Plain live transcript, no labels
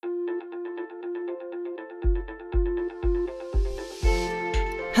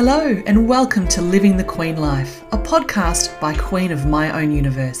Hello and welcome to Living the Queen Life, a podcast by Queen of My Own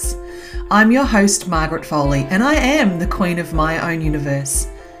Universe. I'm your host, Margaret Foley, and I am the Queen of My Own Universe.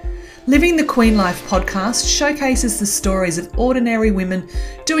 Living the Queen Life podcast showcases the stories of ordinary women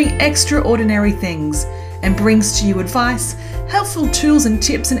doing extraordinary things and brings to you advice, helpful tools and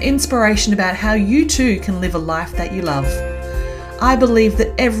tips and inspiration about how you too can live a life that you love. I believe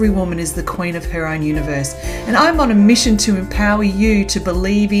that every woman is the queen of her own universe, and I'm on a mission to empower you to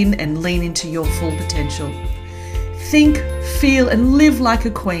believe in and lean into your full potential. Think, feel, and live like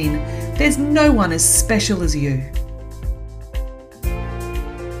a queen. There's no one as special as you.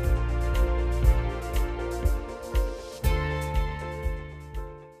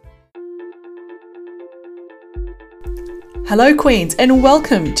 Hello, Queens, and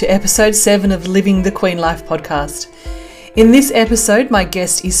welcome to episode 7 of Living the Queen Life podcast. In this episode, my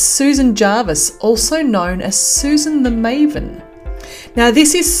guest is Susan Jarvis, also known as Susan the Maven. Now,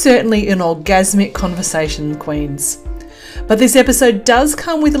 this is certainly an orgasmic conversation, Queens. But this episode does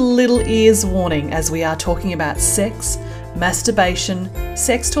come with a little ears warning as we are talking about sex, masturbation,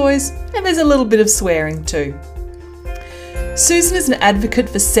 sex toys, and there's a little bit of swearing too. Susan is an advocate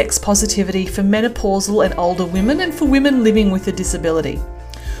for sex positivity for menopausal and older women and for women living with a disability.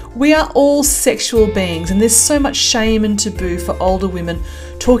 We are all sexual beings, and there's so much shame and taboo for older women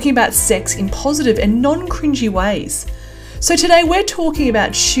talking about sex in positive and non-cringy ways. So today we're talking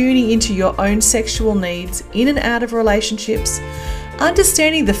about tuning into your own sexual needs in and out of relationships,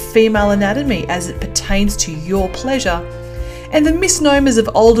 understanding the female anatomy as it pertains to your pleasure, and the misnomers of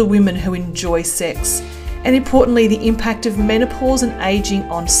older women who enjoy sex, and importantly the impact of menopause and aging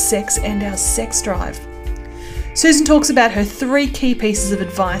on sex and our sex drive. Susan talks about her 3 key pieces of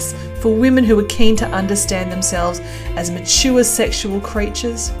advice for women who are keen to understand themselves as mature sexual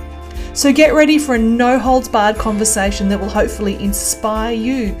creatures. So get ready for a no-holds-barred conversation that will hopefully inspire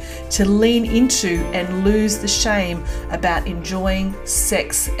you to lean into and lose the shame about enjoying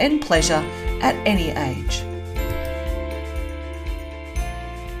sex and pleasure at any age.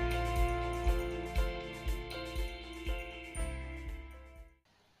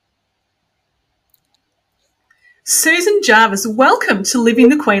 Susan Jarvis, welcome to Living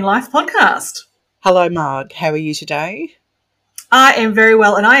the Queen Life podcast. Hello, Marg. How are you today? I am very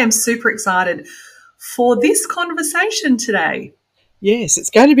well, and I am super excited for this conversation today. Yes, it's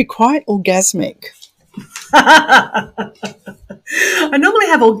going to be quite orgasmic. I normally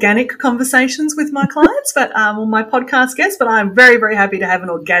have organic conversations with my clients, but my podcast guests, but I'm very, very happy to have an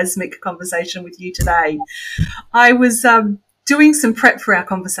orgasmic conversation with you today. I was doing some prep for our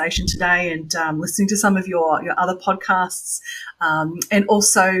conversation today and listening to some of your other podcasts and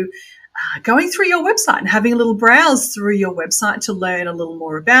also going through your website and having a little browse through your website to learn a little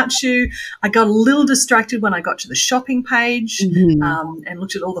more about you. I got a little distracted when I got to the shopping page and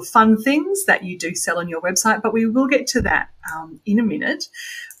looked at all the fun things that you do sell on your website, but we will get to that in a minute.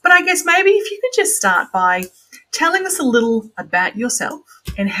 But I guess maybe if you could just start by telling us a little about yourself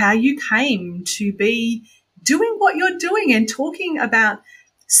and how you came to be doing what you're doing and talking about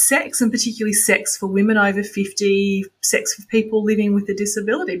sex, and particularly sex for women over 50, sex for people living with a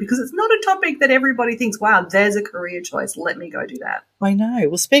disability, because it's not a topic that everybody thinks, wow, there's a career choice, let me go do that. I know.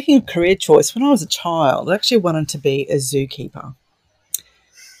 Well, speaking of career choice, when I was a child, I actually wanted to be a zookeeper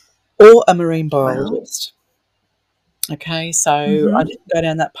or a marine biologist. Wow. Okay, so I didn't go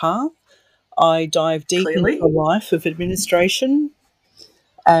down that path. I dived deep into a life of administration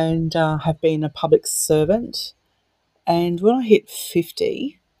and have been a public servant. And when I hit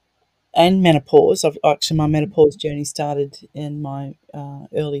 50 and menopause, my menopause journey started in my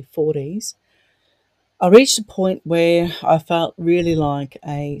early 40s, I reached a point where I felt really like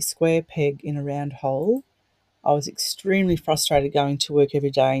a square peg in a round hole. I was extremely frustrated going to work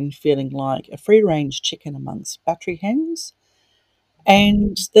every day and feeling like a free-range chicken amongst battery hens.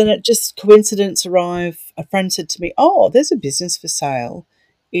 And then it just coincidence arrived. A friend said to me, oh, there's a business for sale.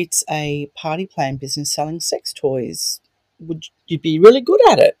 It's a party plan business selling sex toys. Would you be really good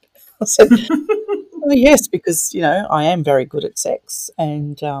at it? I said, oh, yes, because, I am very good at sex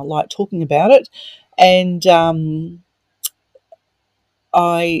and like talking about it. And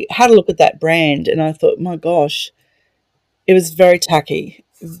I had a look at that brand and I thought, my gosh, it was very tacky,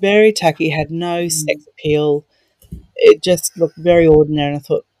 had no sex appeal. It just looked very ordinary. And I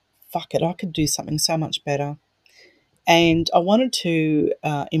thought, fuck it, I could do something so much better. And I wanted to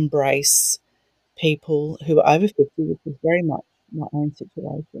embrace people who are over 50, which is very much my own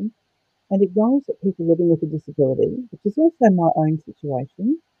situation, and acknowledge that people living with a disability, which is also my own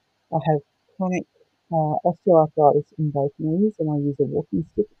situation. I have chronic osteoarthritis in both knees and I use a walking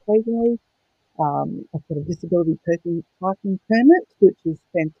stick occasionally. I've got a disability parking permit, which is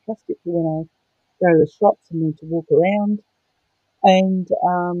fantastic for when I go to the shops and need to walk around. And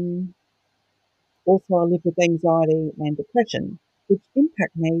also I live with anxiety and depression, which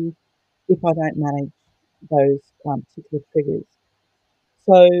impact me if I don't manage those particular triggers.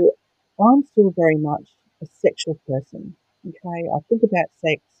 So I'm still very much a sexual person. Okay, I think about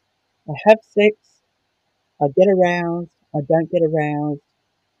sex, I have sex, I get aroused, I don't get aroused,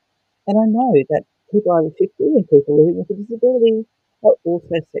 and I know that people over 50 and people living with a disability are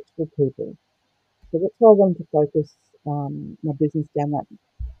also sexual people. So that's why I wanted to focus my business down that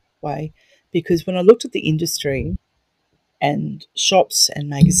way, because when I looked at the industry and shops and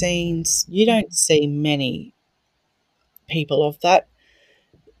magazines, you don't see many people of that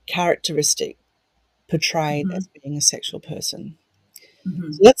characteristic portrayed Mm-hmm. as being a sexual person.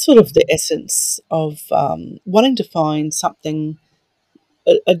 Mm-hmm. So that's sort of the essence of wanting to find something,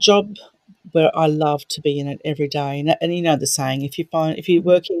 a job where I love to be in it every day. And you know the saying, if you're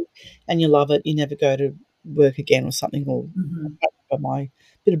working and you love it, you never go to work again or something. Or Mm-hmm. by my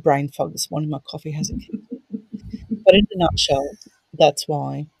bit of brain fog this morning, my coffee hasn't kicked in. But in a nutshell, that's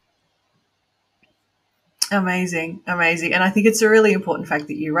why. Amazing, amazing. And I think it's a really important fact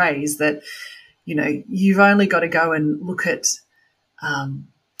that you raise that, you've only got to go and look at, um,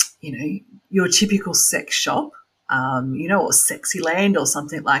 your typical sex shop, or sexy land or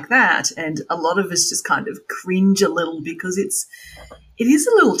something like that. And a lot of us just kind of cringe a little because it is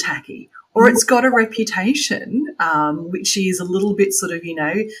a little tacky, or it's got a reputation, which is a little bit sort of,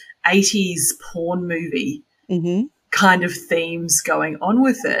 80s porn movie Mm-hmm. kind of themes going on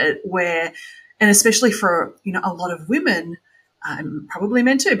with it, where, and especially for, a lot of women, probably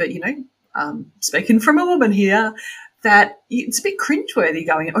men too, but, speaking from a woman here, that it's a bit cringeworthy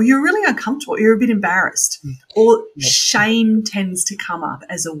going, oh, you're really uncomfortable, you're a bit embarrassed, or Yes. shame tends to come up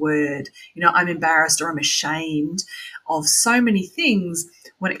as a word. I'm embarrassed or I'm ashamed of so many things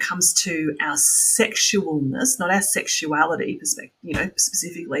when it comes to our sexualness, not our sexuality,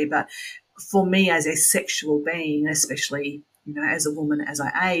 specifically, but for me as a sexual being, especially, as a woman, as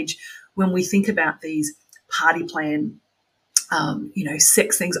I age, when we think about these party plan,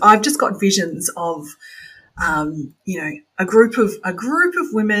 sex things, I've just got visions of, a group of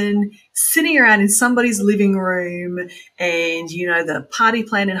women sitting around in somebody's living room, and the party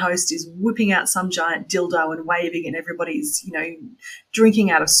planning host is whipping out some giant dildo and waving, and everybody's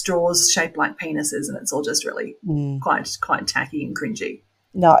drinking out of straws shaped like penises, and it's all just really quite tacky and cringy.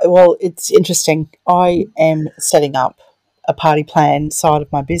 No, well, it's interesting. I am setting up a party plan side of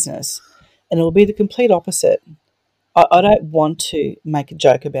my business, and it will be the complete opposite. I don't want to make a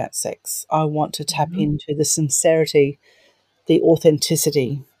joke about sex. I want to tap Mm-hmm. into the sincerity, the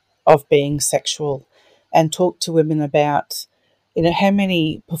authenticity of being sexual, and talk to women about, how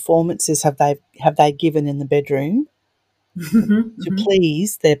many performances have they given in the bedroom to Mm-hmm.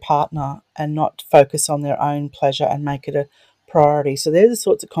 please their partner and not focus on their own pleasure and make it a priority. So they're the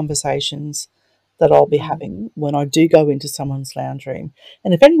sorts of conversations that I'll be having when I do go into someone's lounge room.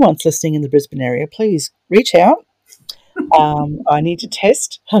 And if anyone's listening in the Brisbane area, please reach out. I need to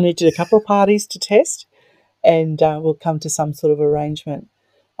test. I need to do a couple of parties to test, and we'll come to some sort of arrangement.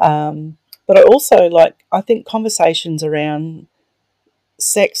 But I think conversations around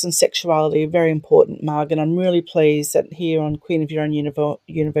sex and sexuality are very important, Marg, and I'm really pleased that here on Queen of Your Own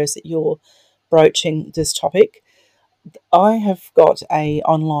Universe that you're broaching this topic. I have got a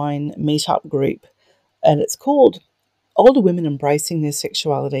online meetup group, and it's called Older Women Embracing Their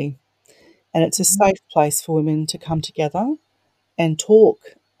Sexuality, and it's a safe place for women to come together and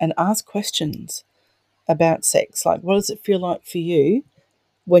talk and ask questions about sex. Like, what does it feel like for you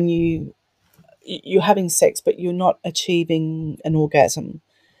when you're having sex but you're not achieving an orgasm?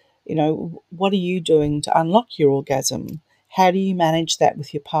 What are you doing to unlock your orgasm? How do you manage that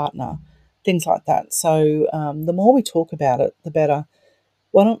with your partner? Things like that. So the more we talk about it, the better.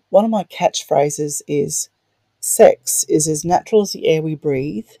 One of my catchphrases is, sex is as natural as the air we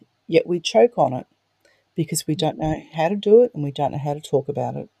breathe, yet we choke on it because we don't know how to do it and we don't know how to talk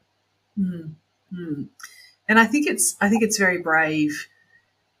about it. Mm-hmm. And I think it's very brave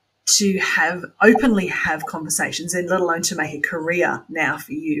to openly have conversations, and let alone to make a career now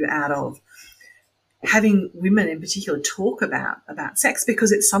for you out of having women in particular talk about sex,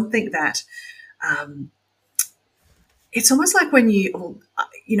 because it's something that, it's almost like when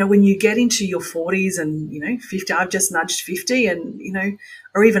you get into your 40s and 50. I've just nudged 50, and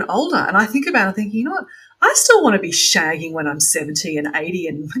or even older, and I think about it thinking, what, I still want to be shagging when I'm 70 and 80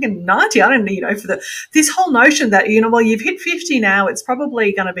 and fucking 90. I don't need, for this whole notion that, well, you've hit 50 now, it's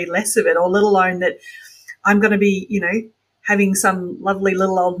probably going to be less of it, or let alone that I'm going to be, having some lovely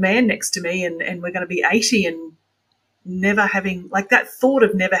little old man next to me, and we're going to be 80 and never having, like, that thought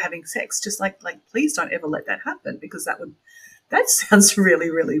of never having sex, just like please don't ever let that happen, because that sounds really,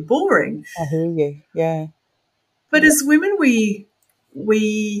 really boring. I hear you. Yeah. But as women, we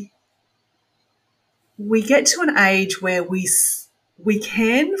get to an age where we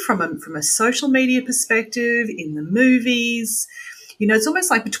can, from a social media perspective, in the movies, it's almost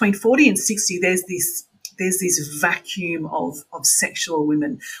like between 40 and 60, there's this vacuum of sexual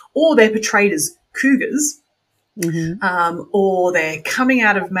women, or they're portrayed as cougars. Mm-hmm. Or they're coming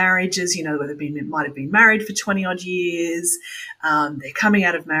out of marriages, whether they might have been married for 20 odd years. They're coming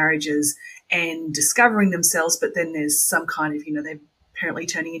out of marriages and discovering themselves, but then there's some kind of, they're apparently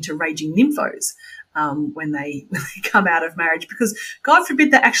turning into raging nymphos when they come out of marriage, because God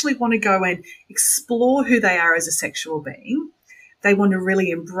forbid they actually want to go and explore who they are as a sexual being. They want to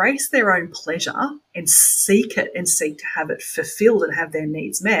really embrace their own pleasure and seek it, and seek to have it fulfilled and have their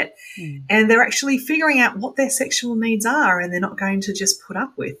needs met. And they're actually figuring out what their sexual needs are, and they're not going to just put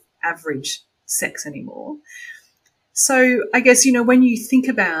up with average sex anymore. So I guess, when you think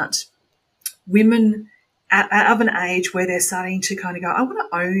about women of an age where they're starting to kind of go, I want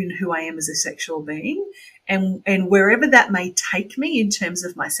to own who I am as a sexual being, and wherever that may take me in terms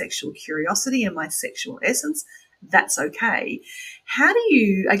of my sexual curiosity and my sexual essence, that's okay. How do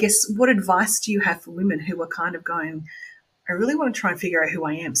you, I guess, what advice do you have for women who are kind of going, I really want to try and figure out who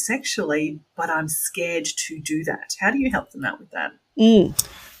I am sexually, but I'm scared to do that? How do you help them out with that?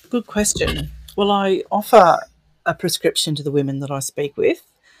 Good question. Well, I offer a prescription to the women that I speak with,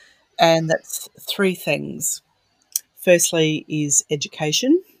 and that's 3 things. Firstly is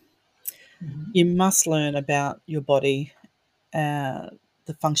education. You must learn about your body,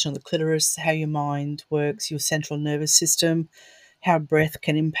 the function of the clitoris, how your mind works, your central nervous system, how breath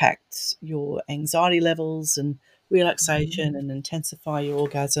can impact your anxiety levels and relaxation and intensify your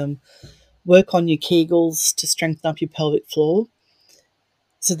orgasm. Work on your Kegels to strengthen up your pelvic floor.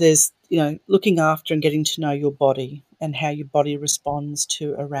 So there's, looking after and getting to know your body and how your body responds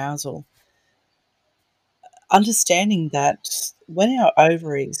to arousal. Understanding that when our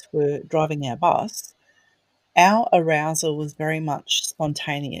ovaries were driving our bus, our arousal was very much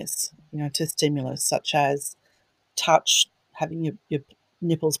spontaneous, to stimulus such as touch, having your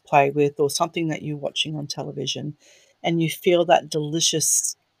nipples play with, or something that you're watching on television, and you feel that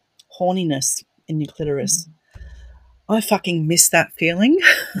delicious horniness in your clitoris. I fucking miss that feeling.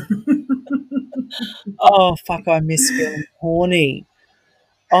 Oh, fuck, I miss feeling horny.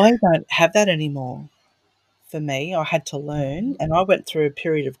 I don't have that anymore. For me, I had to learn, and I went through a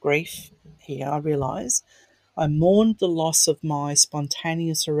period of grief here, I realise. I mourned the loss of my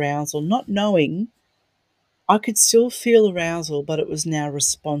spontaneous arousal, not knowing I could still feel arousal, but it was now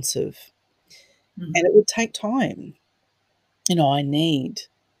responsive. And it would take time. I need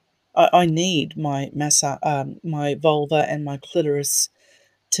my my vulva and my clitoris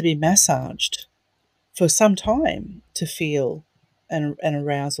to be massaged for some time to feel an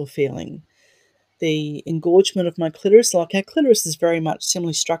arousal feeling. The engorgement of my clitoris, like our clitoris is very much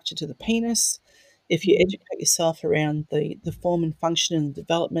similarly structured to the penis. If you educate yourself around the form and function and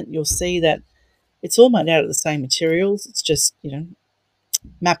development, you'll see that it's all made out of the same materials. It's just,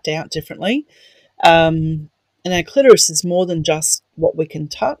 mapped out differently. And our clitoris is more than just what we can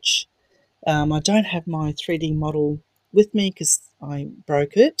touch. I don't have my 3D model with me because I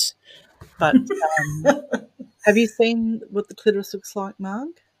broke it. But have you seen what the clitoris looks like, Marg?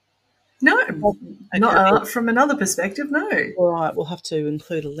 No, Okay. not from another perspective, no. All right, we'll have to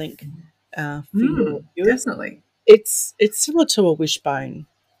include a link for your viewers. Definitely. It's similar to a wishbone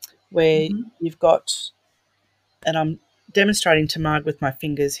where you've got, and I'm demonstrating to Marg with my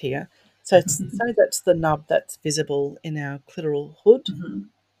fingers here. So that's the nub that's visible in our clitoral hood.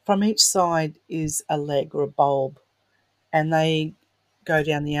 From each side is a leg or a bulb, and they go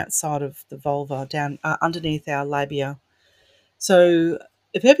down the outside of the vulva, down underneath our labia. So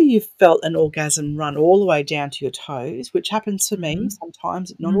if ever you've felt an orgasm run all the way down to your toes, which happens to me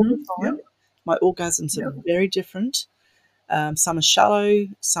sometimes, not all the time, my orgasms are very different. Some are shallow,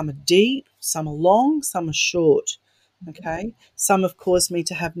 some are deep, some are long, some are short. Okay, some have caused me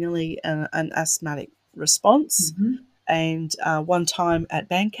to have nearly an asthmatic response. And one time at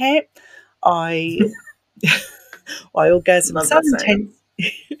band camp, I orgasmed so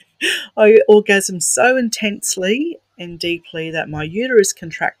I orgasmed so intensely and deeply that my uterus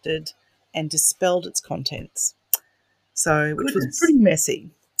contracted and dispelled its contents. So, which was pretty messy.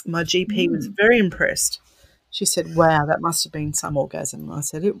 My GP was very impressed. She said, "Wow, that must have been some orgasm." I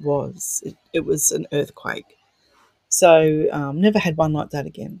said, "It was. It was an earthquake." So, never had one like that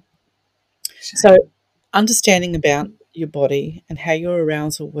again. So, understanding about your body and how your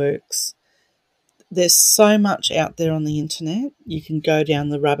arousal works. There's so much out there on the internet. You can go down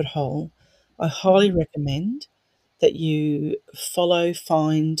the rabbit hole. I highly recommend that you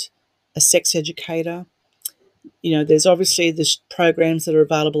find a sex educator. You know, there's obviously the programs that are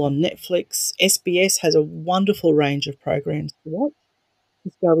available on Netflix. SBS has a wonderful range of programs to watch.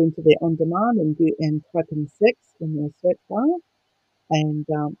 Just go into their on demand and type in sex in their search bar. And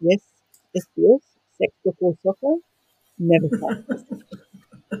yes, SBS, Sex Before Soccer, never fails.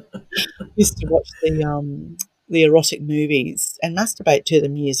 Used to watch the erotic movies and masturbate to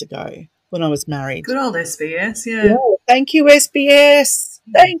them years ago when I was married. Good old SBS, Yeah, yeah. thank you, SBS.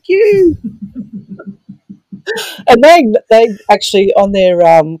 Thank you. And they actually on their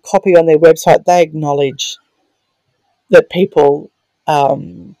copy on their website they acknowledge that people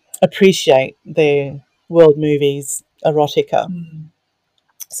appreciate their world movies erotica.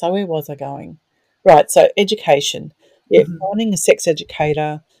 So where was I going? Right, so education. Yeah, finding a sex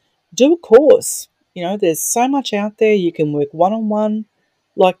educator, do a course. You know, there's so much out there. You can work one-on-one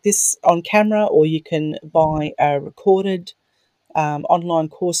like this on camera, or you can buy a recorded online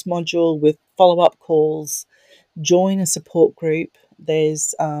course module with follow-up calls. Join a support group.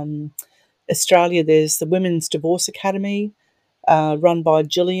 There's Australia, there's the Women's Divorce Academy run by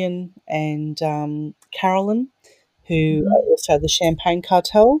Gillian and Carolyn, who are also the Champagne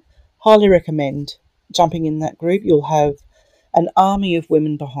Cartel. Highly recommend jumping in that group. You'll have an army of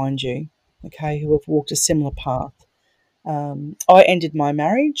women behind you, okay, who have walked a similar path. I ended my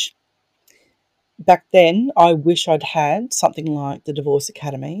marriage. Back then, I wish I'd had something like the Divorce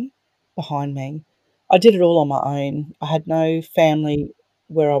Academy behind me. I did it all on my own. I had no family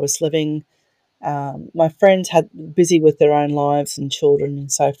where I was living. My friends had busy with their own lives and children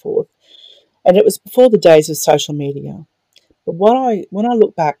and so forth. And it was before the days of social media. But when I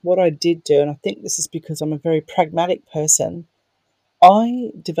look back, what I did do, and I think this is because I'm a very pragmatic person, I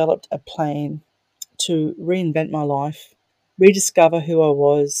developed a plan to reinvent my life, rediscover who I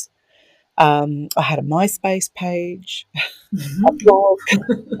was. I had a MySpace page, a blog.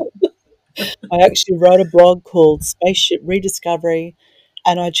 I actually wrote a blog called Spaceship Rediscovery,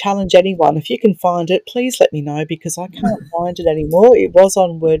 and I challenge anyone, if you can find it, please let me know because I can't find it anymore. It was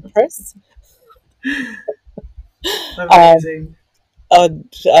on WordPress. Um, Amazing.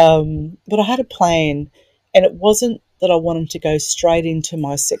 but I had a plan, and it wasn't that I wanted to go straight into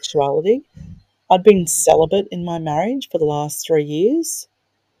my sexuality. I'd been celibate in my marriage for the last 3 years.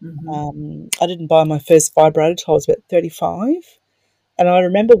 I didn't buy my first vibrator till I was about 35. And I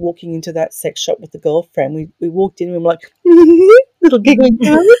remember walking into that sex shop with a girlfriend. We walked in and we were like, little giggling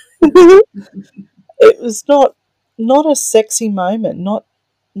girl. It was not a sexy moment, not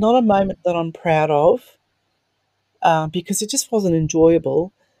a moment that I'm proud of, because it just wasn't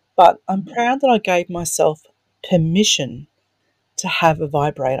enjoyable. But I'm proud that I gave myself permission to have a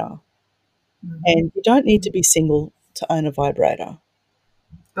vibrator. And you don't need to be single to own a vibrator.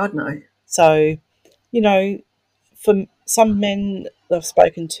 God, no. So, you know, for some men that I've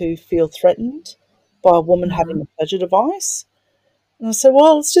spoken to feel threatened by a woman having a pleasure device. And I said,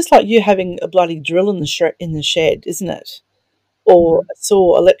 well, it's just like you having a bloody drill in the shed, isn't it? Or a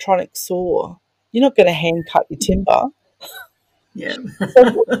saw, electronic saw. You're not going to hand cut your timber. Yeah.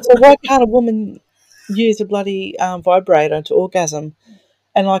 So why can't a woman use a bloody vibrator to orgasm?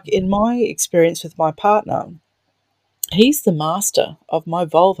 And like in my experience with my partner, he's the master of my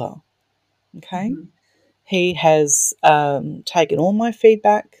vulva. Okay, he has taken all my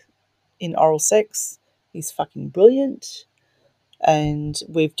feedback in oral sex. He's fucking brilliant. And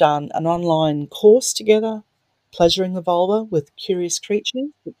we've done an online course together, Pleasuring the Vulva with Curious Creatures,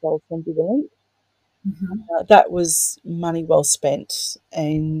 which I'll send you the link. That was money well spent.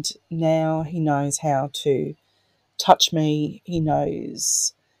 And now he knows how to touch me. He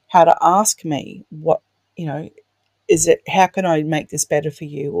knows how to ask me what, you know, is it, how can I make this better for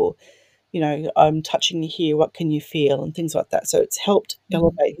you? Or, you know, I'm touching you here, what can you feel? And things like that. So it's helped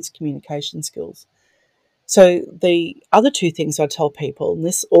elevate his communication skills. So the other two things I tell people, and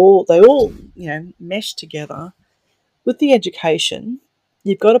they all, you know, mesh together with the education,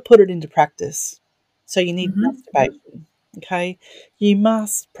 you've got to put it into practice. So you need masturbation, okay? You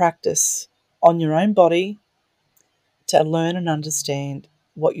must practice on your own body to learn and understand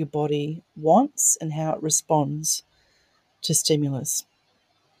what your body wants and how it responds to stimulus.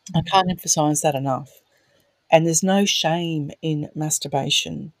 I can't emphasize that enough. And there's no shame in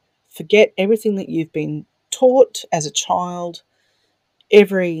masturbation. Forget everything that you've been taught as a child,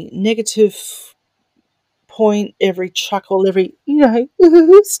 every negative point, every chuckle, every, you know,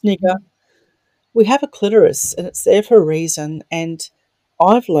 snigger. We have a clitoris and it's there for a reason. And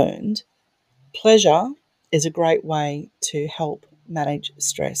I've learned pleasure is a great way to help manage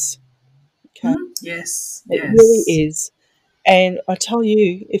stress. Okay, Yes, it really yes. is. And I tell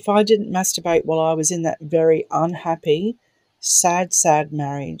you, if I didn't masturbate while I was in that very unhappy, sad, sad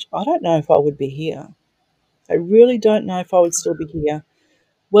marriage, I don't know if I would be here. I really don't know if I would still be here.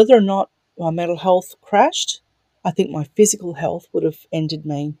 Whether or not my mental health crashed, I think my physical health would have ended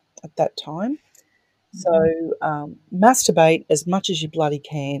me at that time. So, masturbate as much as you bloody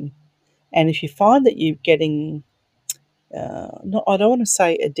can. And if you find that you're getting, not, I don't want to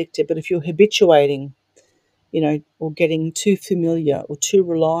say addicted, but if you're habituating, or getting too familiar or too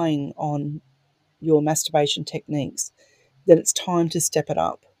relying on your masturbation techniques, then it's time to step it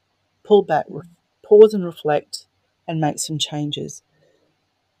up. Pull back, pause and reflect, and make some changes.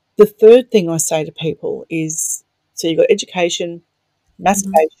 The third thing I say to people is, so you've got education,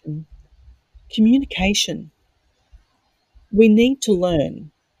 masturbation, communication. We need to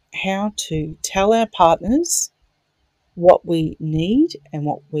learn how to tell our partners what we need and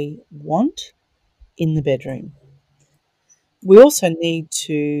what we want in the bedroom. We also need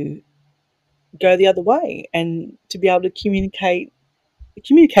to go the other way and to be able to communicate.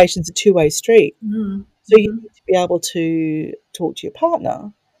 Communication's a two-way street. So you need to be able to talk to your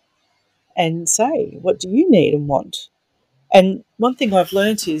partner and say, what do you need and want? And one thing I've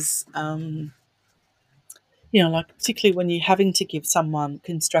learnt is, like particularly when you're having to give someone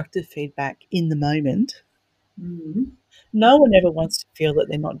constructive feedback in the moment, no one ever wants to feel that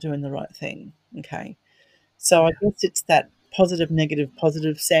they're not doing the right thing. Okay. So I guess it's that positive, negative,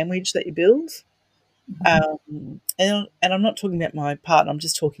 positive sandwich that you build. And I'm not talking about my partner, I'm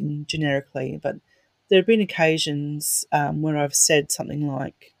just talking generically, but there have been occasions where I've said something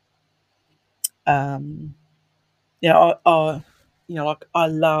like, um, like I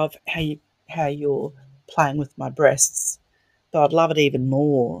love how you're playing with my breasts, but I'd love it even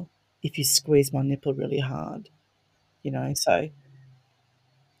more if you squeeze my nipple really hard. So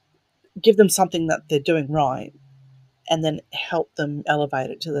give them something that they're doing right, and then help them elevate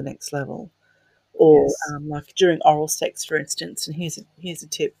it to the next level. Or Yes. like during oral sex, for instance. And here's a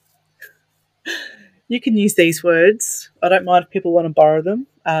tip: you can use these words. I don't mind if people want to borrow them.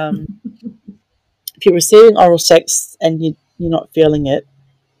 If you're receiving oral sex and you're not feeling it,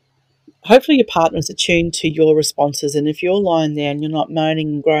 hopefully your partner is attuned to your responses. And if you're lying there and you're not moaning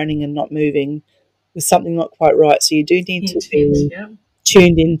and groaning and not moving, there's something not quite right. So you do need to Hint, hint, be yeah.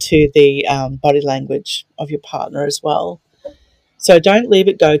 tuned into the body language of your partner as well. So don't leave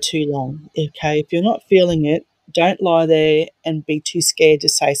it go too long. Okay, if you're not feeling it, don't lie there and be too scared to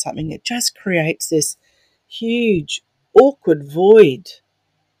say something. It just creates this huge awkward void.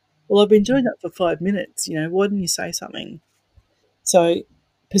 Well, I've been doing that for 5 minutes. Why didn't you say something? So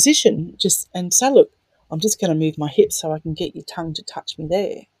position just and say, look, I'm just going to move my hips so I can get your tongue to touch me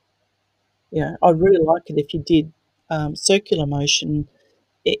there. I'd really like it if you did circular motion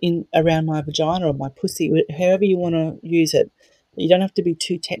in around my vagina or my pussy, however you want to use it. You don't have to be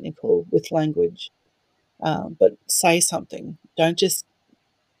too technical with language, but say something. Don't just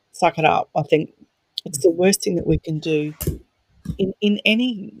suck it up. I think it's the worst thing that we can do in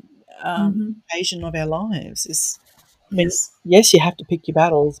any occasion of our lives. I mean, Yes. yes, you have to pick your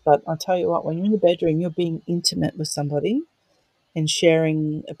battles, but I tell you what, when you're in the bedroom, you're being intimate with somebody and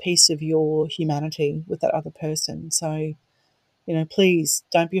sharing a piece of your humanity with that other person. So, please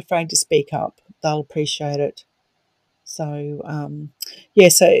don't be afraid to speak up. They'll appreciate it. So,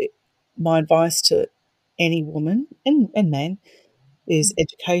 so my advice to any woman and man is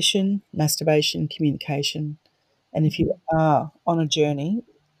education, masturbation, communication. And if you are on a journey,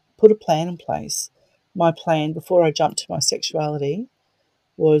 put a plan in place. My plan before I jumped to my sexuality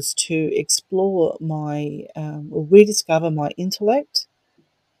was to explore or rediscover my intellect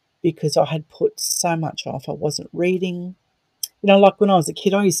because I had put so much off. I wasn't reading. Like when I was a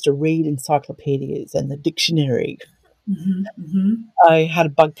kid, I used to read encyclopedias and the dictionary. I had a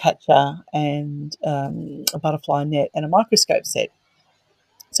bug catcher and a butterfly net and a microscope set.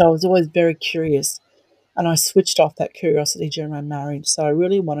 So I was always very curious, and I switched off that curiosity during my marriage. So I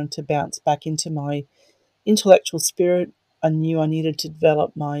really wanted to bounce back into my intellectual spirit. I knew I needed to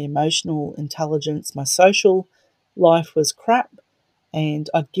develop my emotional intelligence. My social life was crap, and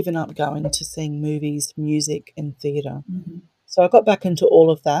I'd given up going to seeing movies, music, and theatre. So I got back into all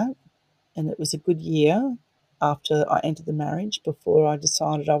of that, and it was a good year after I entered the marriage before I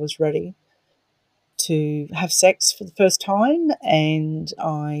decided I was ready to have sex for the first time. And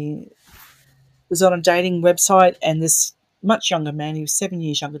I was on a dating website, and this much younger man, he was 7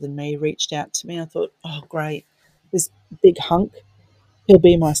 years younger than me, reached out to me. I thought, oh, great, this big hunk, he'll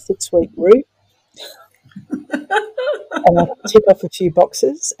be my 6-week route. and I tick off a few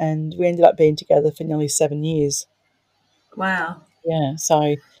boxes, and we ended up being together for nearly 7 years. Wow. Yeah,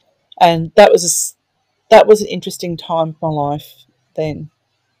 so and that was an interesting time for my life then.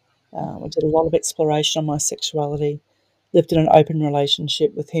 I did a lot of exploration on my sexuality, lived in an open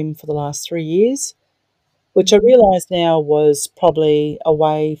relationship with him for the last 3 years, which I Mm-hmm. realise now was probably a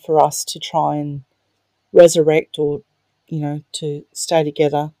way for us to try and resurrect or, to stay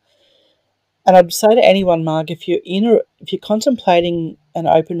together. And I'd say to anyone, Mark, if you're contemplating an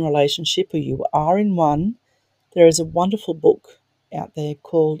open relationship or you are in one, there is a wonderful book out there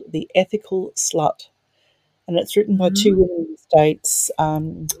called The Ethical Slut, and it's written by two Mm-hmm. women in the States,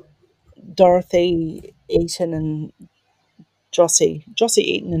 Dorothy Eaton and Jossie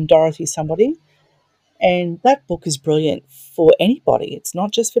Eaton and Dorothy somebody. And that book is brilliant for anybody. It's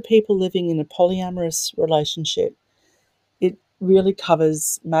not just for people living in a polyamorous relationship. It really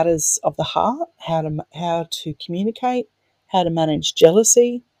covers matters of the heart, how to communicate, how to manage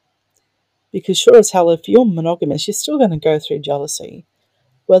jealousy. Because sure as hell, if you're monogamous, you're still going to go through jealousy,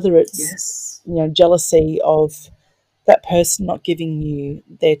 whether it's Yes. jealousy of that person not giving you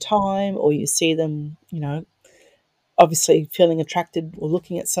their time, or you see them, obviously feeling attracted or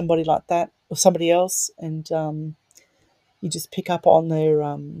looking at somebody like that or somebody else, and you just pick up on their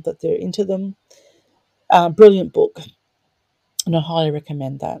that they're into them. Brilliant book, and I highly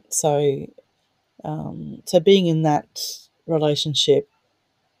recommend that. So being in that relationship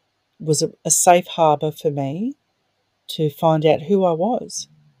was a safe harbour for me to find out who I was,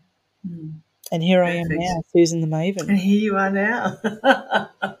 Mm. and here I am Perfect. now, Susan the Maven. And here you are now.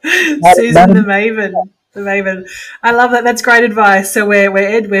 Susan the Maven. The Maven. I love that. That's great advice. So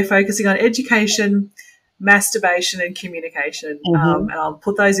we're focusing on education, masturbation, and communication. Mm-hmm. And I'll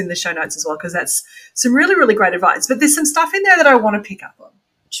put those in the show notes as well, because that's some really, really great advice. But there's some stuff in there that I want to pick up on.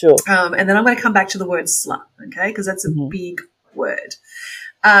 Sure. And then I'm going to come back to the word slut, okay? Because that's a Mm-hmm. big word.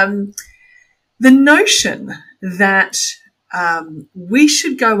 The notion that we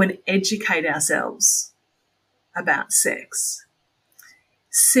should go and educate ourselves about sex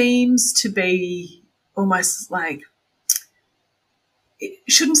seems to be almost like,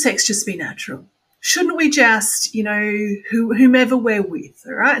 shouldn't sex just be natural? Shouldn't we just, whomever we're with,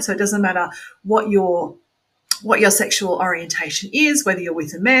 all right? So it doesn't matter what your sexual orientation is, whether you're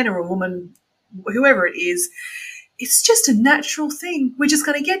with a man or a woman, whoever it is, it's just a natural thing. We're just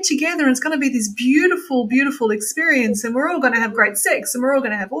going to get together and it's going to be this beautiful, beautiful experience, and we're all going to have great sex and we're all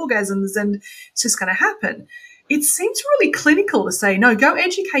going to have orgasms, and it's just going to happen. It seems really clinical to say, no, go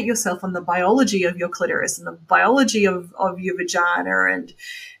educate yourself on the biology of your clitoris and the biology of your vagina, and,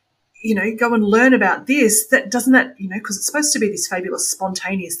 go and learn about this. That doesn't that, because it's supposed to be this fabulous,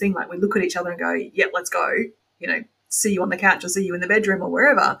 spontaneous thing. Like we look at each other and go, yep, let's go, see you on the couch or see you in the bedroom or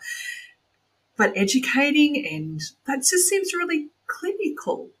wherever. But educating, and that just seems really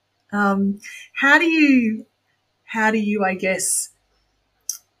clinical. How do you, I guess,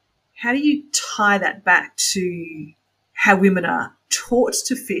 how do you tie that back to how women are taught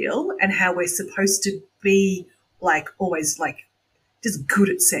to feel and how we're supposed to be, like, always, like, just good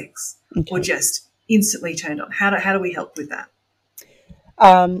at sex or Okay. just instantly turned on? How do we help with that?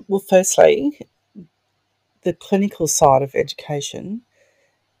 Well, firstly, the clinical side of education.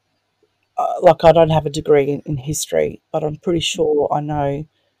 Like, I don't have a degree in history, but I'm pretty sure I know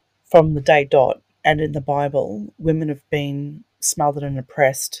from the day dot and in the Bible, women have been smothered and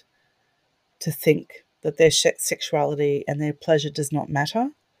oppressed to think that their sexuality and their pleasure does not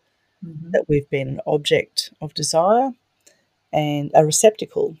matter, Mm-hmm. that we've been an object of desire and a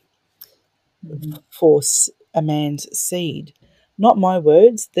receptacle Mm-hmm. for a man's seed. Not my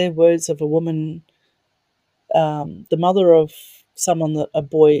words, they're words of a woman, the mother of someone,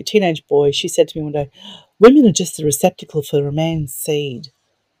 a teenage boy. She said to me one day, "Women are just the receptacle for a man's seed."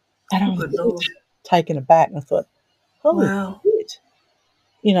 And I Oh, was good really Lord. taken aback, and I thought, holy Wow. shit.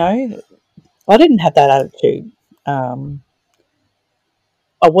 You know, I didn't have that attitude. Um,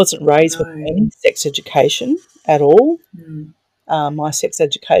 I wasn't raised with No. any sex education at all. Mm. My sex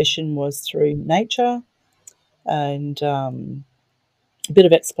education was through nature and a bit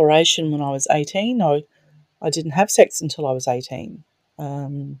of exploration when I was 18. I didn't have sex until I was 18.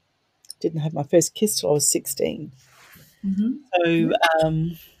 Um, didn't have my first kiss till I was 16. Mm-hmm. So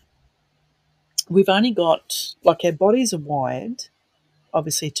Yeah. we've only got, like, our bodies are wired,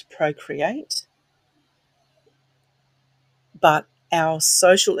 obviously, to procreate, but our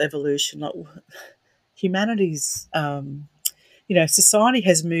social evolution, like humanity's, society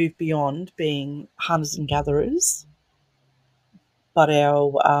has moved beyond being hunters and gatherers, but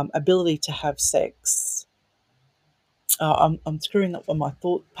our ability to have sex. I'm screwing up what my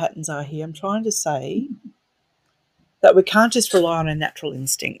thought patterns are here. I'm trying to say that we can't just rely on a natural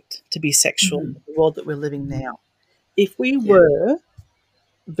instinct to be sexual in the world that we're living now. If we were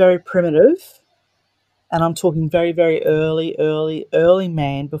very primitive, and I'm talking very, very early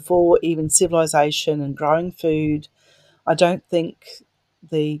man, before even civilization and growing food, I don't think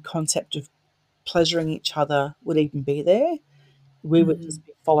the concept of pleasuring each other would even be there. We would just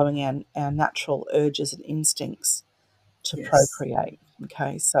be following our natural urges and instincts to procreate.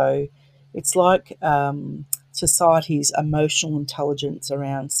 Okay, so it's like society's emotional intelligence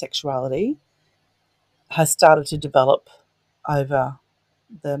around sexuality has started to develop over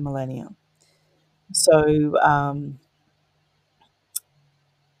the millennia. So,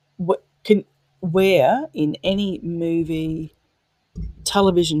 where in any movie,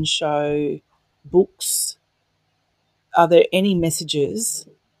 television show, books, are there any messages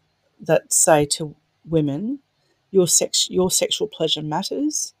that say to women, your sexual pleasure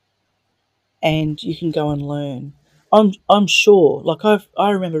matters, and you can go and learn? I'm sure. Like I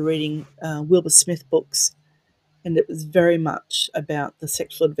remember reading Wilbur Smith books, and it was very much about the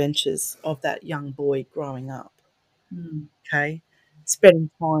sexual adventures of that young boy growing up. Okay, spending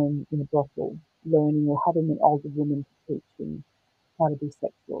time in a brothel, learning, or having an older woman to teach him how to be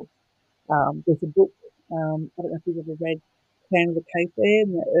sexual. There's a book. I don't know if you've ever read Clan of the Cape Fair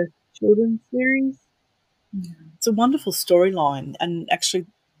in the Earth Children's series. It's a wonderful storyline, and actually,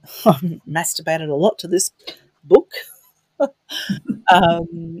 I've masturbated a lot to this book.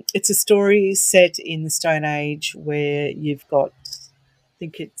 It's a story set in the Stone Age where you've got, I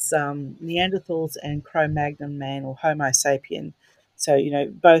think it's Neanderthals and Cro-Magnon man, or Homo sapien. So,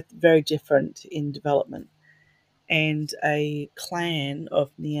 both very different in development. And a clan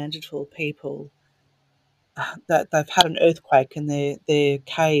of Neanderthal people, that they've had an earthquake and their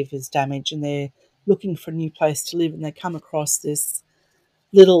cave is damaged, and they're looking for a new place to live, and they come across this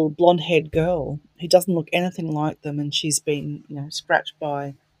little blonde-haired girl who doesn't look anything like them, and she's been scratched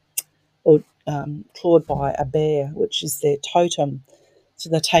by or clawed by a bear, which is their totem. So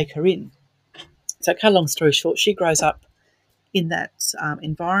they take her in. So, cut a long story short, she grows up in that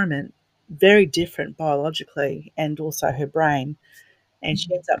environment, very different biologically and also her brain, and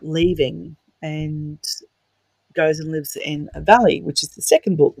she ends up leaving and goes and lives in a valley, which is the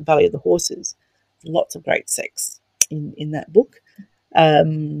second book, Valley of the Horses. Lots of great sex in that book,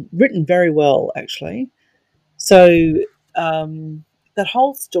 written very well, actually. So that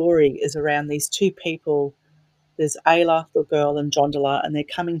whole story is around these two people. There's Ayla, the girl, and Jondala, and they're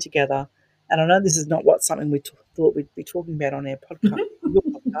coming together. And I know this is not something we thought we'd be talking about on our podcast, your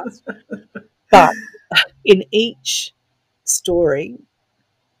podcast, but in each story,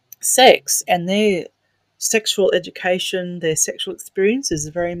 sex and their sexual education, their sexual experiences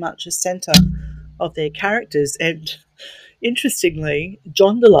are very much a centre of their characters. And interestingly,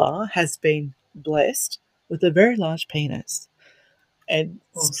 Jondala has been blessed with a very large penis, and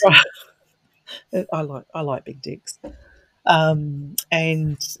Awesome. I like big dicks,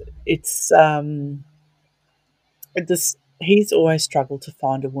 and it's he's always struggled to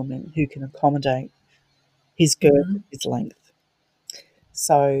find a woman who can accommodate his girth and his length.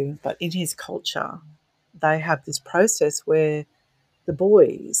 So, but in his culture, they have this process where the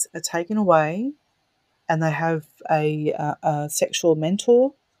boys are taken away, and they have a sexual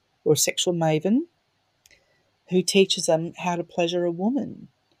mentor or a sexual maven who teaches them how to pleasure a woman.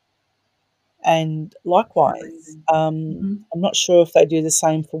 And likewise, I'm not sure if they do the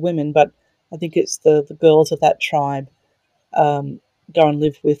same for women, but I think it's the girls of that tribe go and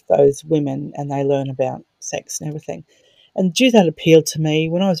live with those women, and they learn about sex and everything. And that appealed to me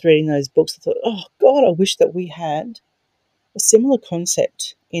when I was reading those books. I thought, oh God, I wish that we had a similar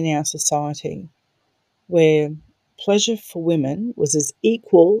concept in our society where pleasure for women was as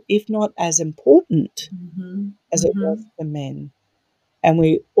equal, if not as important, as it was for men. And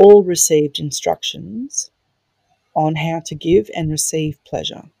we all received instructions on how to give and receive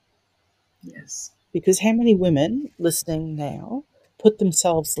pleasure. Yes. Because how many women listening now put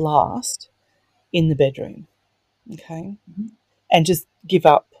themselves last in the bedroom, okay, and just give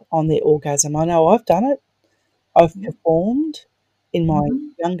up on their orgasm? I know I've done it. I've performed in my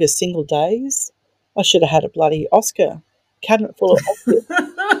younger single days. I should have had a bloody Oscar, cabinet full of Oscars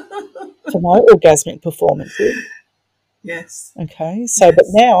for my orgasmic performances. Yes. Okay, so but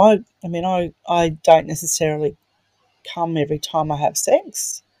now I don't necessarily come every time I have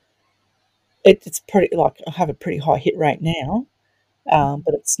sex. It's pretty, like, I have a pretty high hit rate now,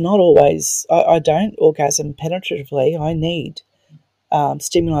 but it's not always. I don't orgasm penetratively. I need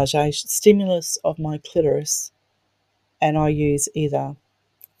stimulus of my clitoris, and I use either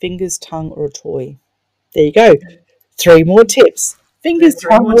fingers, tongue, or a toy. There you go. 3 more tips. Fingers,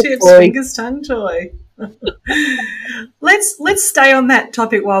 tongue, or toy. Fingers, tongue, toy. Let's stay on that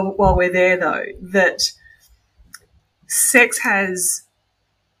topic while we're there, though. That sex has,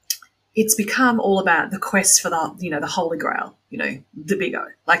 it's become all about the quest for the holy grail, the big O.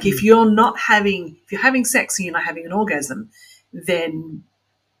 Like if you're having sex and you're not having an orgasm, then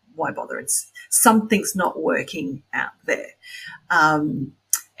why bother? It's something's not working out there.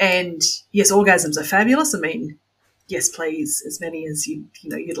 And yes, orgasms are fabulous. I mean, yes, please, as many as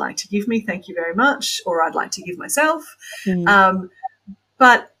you'd like to give me. Thank you very much. Or I'd like to give myself.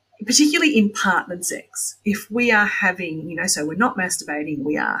 But particularly in partnered sex, if we are having, so we're not masturbating,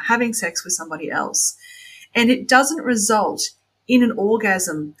 we are having sex with somebody else, and it doesn't result in an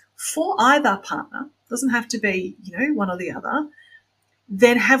orgasm for either partner, doesn't have to be, one or the other,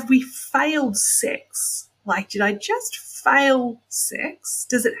 then have we failed sex? Like, did I just fail sex?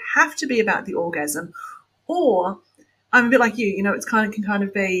 Does it have to be about the orgasm? Or I'm a bit like you, it can kind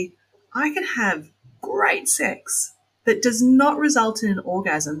of be, I can have great sex that does not result in an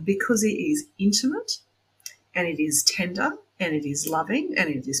orgasm because it is intimate and it is tender and it is loving and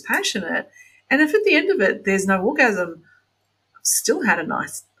it is passionate. And if at the end of it there's no orgasm, I've still had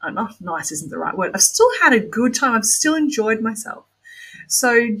nice isn't the right word. I've still had a good time. I've still enjoyed myself.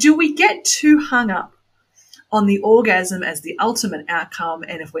 So do we get too hung up on the orgasm as the ultimate outcome?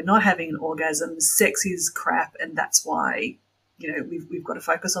 And if we're not having an orgasm, sex is crap, and that's why we've got to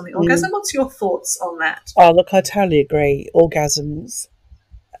focus on the orgasm. What's your thoughts on that? Oh, look, I totally agree. Orgasms,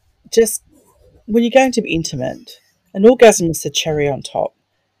 just when you're going to be intimate, an orgasm is the cherry on top.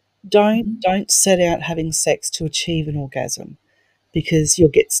 Don't set out having sex to achieve an orgasm, because you'll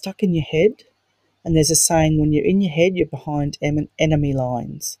get stuck in your head. And there's a saying, when you're in your head, you're behind enemy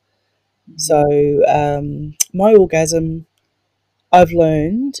lines. So my orgasm, I've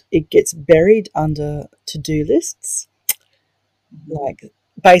learned it gets buried under to-do lists, like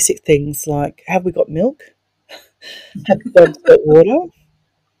basic things like, have we got milk? Have the dogs got water?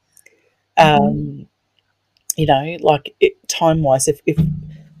 Like time-wise, if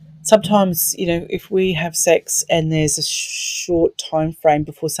sometimes, if we have sex and there's a short time frame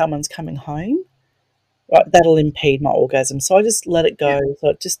before someone's coming home, right, that'll impede my orgasm. So I just let it go. Yeah.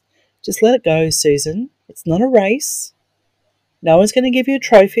 So just let it go, Susan. It's not a race. No one's going to give you a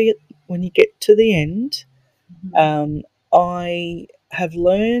trophy when you get to the end. I have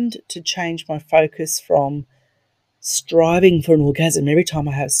learned to change my focus from striving for an orgasm every time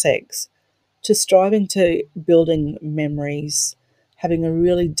I have sex to striving to building memories, having a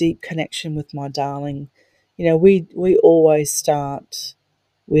really deep connection with my darling. We always start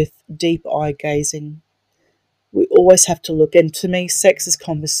with deep eye gazing. We always have to look, and to me, sex is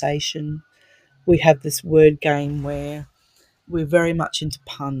conversation. We have this word game where we're very much into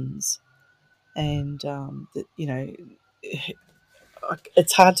puns, and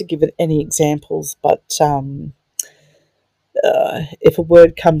it's hard to give it any examples, but if a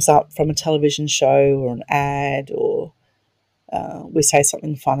word comes up from a television show or an ad, or we say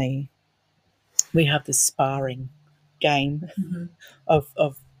something funny, we have this sparring game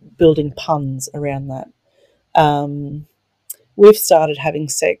of building puns around that. We've started having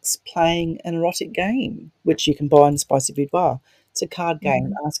sex playing an erotic game, which you can buy in Spicy Boudoir. It's a card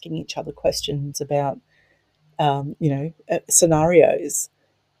game, asking each other questions about, scenarios.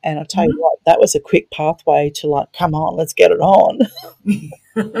 And I tell you what, that was a quick pathway to, like, come on, let's get it on.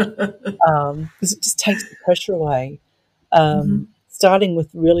 Because it just takes the pressure away. Starting with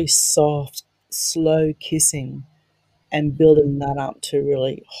really soft, slow kissing and building that up to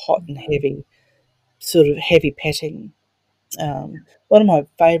really hot and heavy, sort of heavy petting. One of my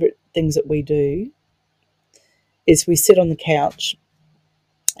favourite things that we do is we sit on the couch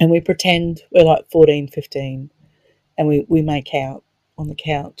and we pretend we're like 14, 15, and we make out on the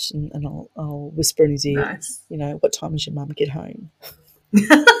couch, and I'll whisper in his ear, Nice. What time does your mum get home?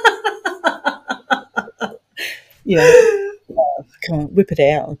 Come on, whip it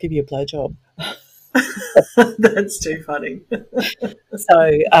out. I'll give you a blowjob. That's too funny.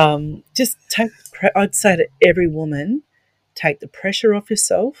 So just I'd say to every woman, take the pressure off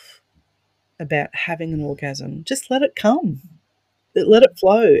yourself about having an orgasm. Just let it come. Let it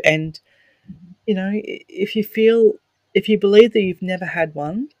flow. And, if you believe that you've never had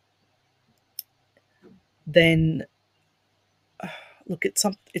one, then look, it's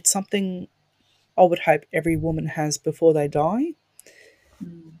something I would hope every woman has before they die.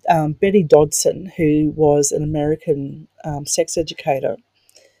 Betty Dodson, who was an American sex educator,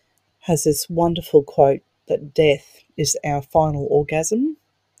 has this wonderful quote that death is our final orgasm.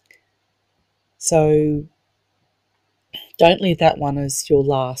 So don't leave that one as your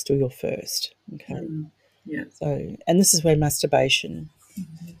last or your first. Okay. Yeah. So, and this is where masturbation.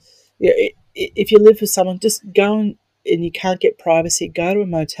 Yeah, if you live with someone, just go and you can't get privacy, go to a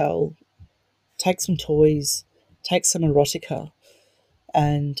motel, take some toys, take some erotica,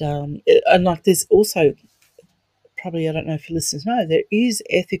 and like there's also probably, I don't know if your listeners know, there is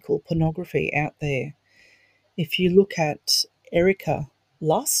ethical pornography out there. If you look at Erica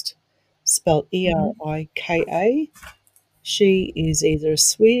Lust, spelled Erika, she is either a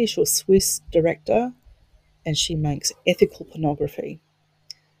Swedish or Swiss director, and she makes ethical pornography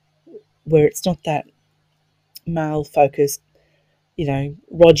where it's not that male focused,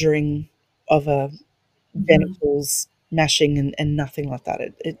 rogering of a genitals mashing and nothing like that.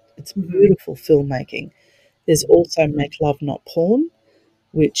 It's beautiful filmmaking. There's also Make Love Not Porn,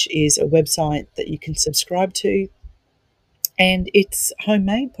 which is a website that you can subscribe to, and it's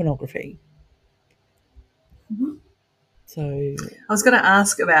homemade pornography. So I was going to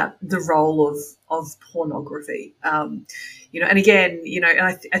ask about the role of pornography, and again, and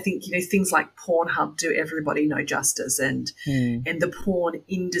I think things like Pornhub do everybody no justice, and the porn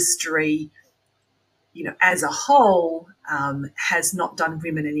industry, as a whole, has not done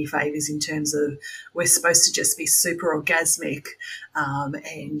women any favours in terms of we're supposed to just be super orgasmic,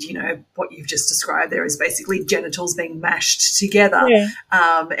 and what you've just described there is basically genitals being mashed together,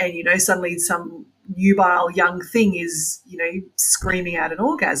 and suddenly some nubile young thing is screaming out an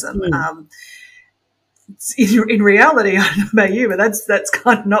orgasm. In reality, I don't know about you, but that's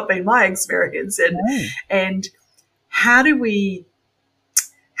kind of not been my experience. And how do we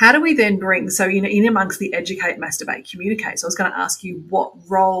then bring, so in amongst the educate, masturbate, communicate? So I was going to ask you what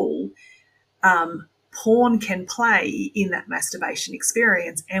role porn can play in that masturbation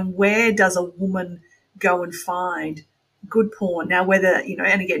experience, and where does a woman go and find good porn? Now, whether,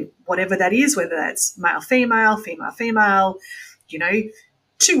 and again, whatever that is, whether that's male, female,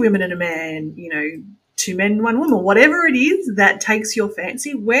 two women and a man, two men and one woman, whatever it is that takes your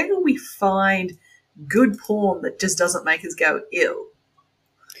fancy, where do we find good porn that just doesn't make us go ill?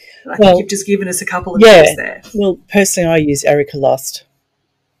 I think you've just given us a couple of tips there. Well, personally, I use Erica Lust,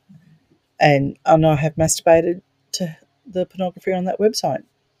 and I know I have masturbated to the pornography on that website.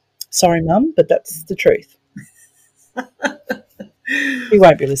 Sorry, Mum, but that's the truth. He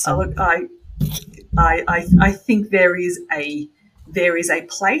won't be listening. I think there is a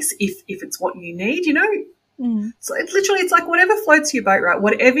place if it's what you need, So it's like whatever floats your boat, right?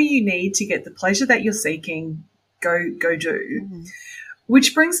 Whatever you need to get the pleasure that you're seeking, go do.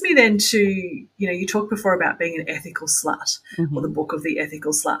 Which brings me then to, you talked before about being an ethical slut, or the book of the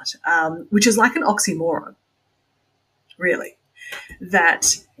ethical slut, which is like an oxymoron, really.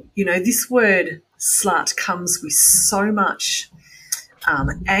 That, this word slut comes with so much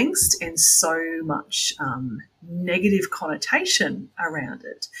angst and so much negative connotation around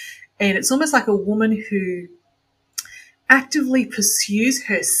it. And it's almost like a woman who actively pursues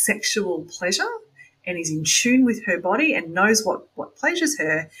her sexual pleasure and is in tune with her body and knows what pleasures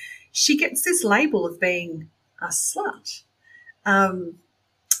her. She gets this label of being a slut.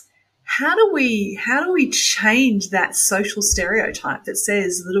 How do we change that social stereotype that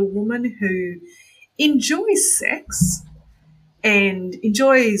says that a woman who enjoys sex and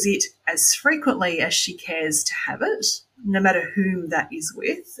enjoys it as frequently as she cares to have it, no matter whom that is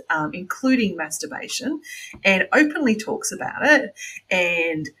with, including masturbation, and openly talks about it,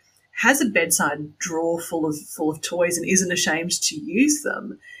 and has a bedside drawer full of toys and isn't ashamed to use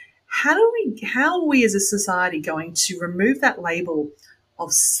them, how are we as a society going to remove that label of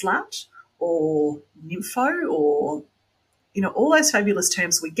slut or nympho or all those fabulous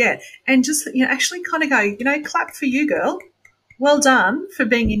terms we get, and just actually kind of go, clap for you, girl. Well done for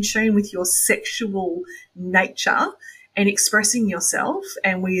being in tune with your sexual nature and expressing yourself,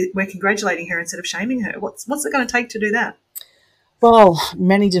 and we're congratulating her instead of shaming her. What's it going to take to do that? Well,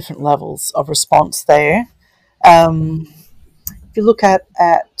 many different levels of response there. If you look at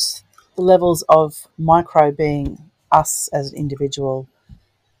the levels of micro being us as an individual,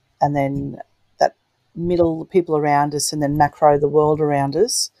 and then that middle, people around us, and then macro, the world around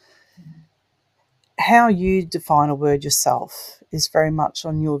us, how you define a word yourself is very much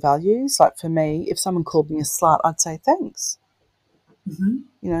on your values. Like for me, if someone called me a slut, I'd say thanks.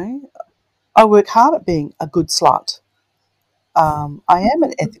 I work hard at being a good slut. I am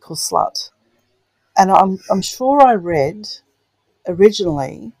an ethical slut, and I'm sure I read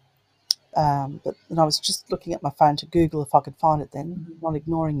originally, but then I was just looking at my phone to Google if I could find it. Then, not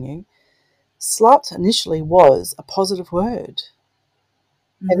ignoring you, slut initially was a positive word,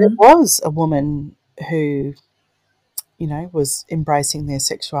 and it was a woman who was embracing their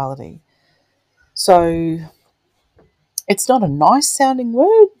sexuality. So it's not a nice sounding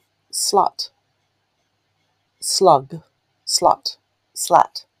word. Slut, slug, slut,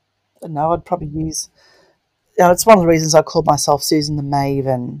 slat. No, I'd probably use. It's one of the reasons I call myself Susan the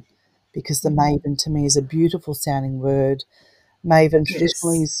Maven, because the Maven to me is a beautiful sounding word. Maven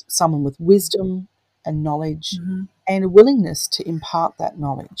traditionally Yes. is someone with wisdom and knowledge and a willingness to impart that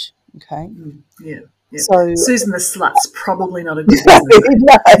knowledge. Okay, Yeah. Yeah. so Susan the Slut's probably not a good no,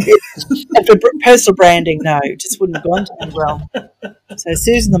 business name. and for personal branding, no, it just wouldn't have gone down well. So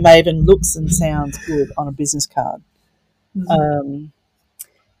Susan the Maven looks and sounds good on a business card. Um,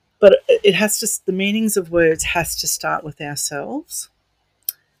 but it has to, the meanings of words has to start with ourselves,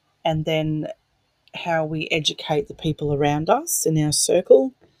 and then how we educate the people around us in our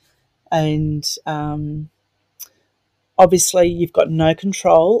circle. And obviously, you've got no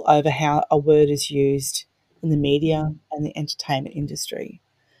control over how a word is used in the media and the entertainment industry.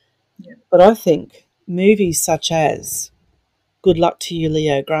 Yeah. But I think movies such as Good Luck to You,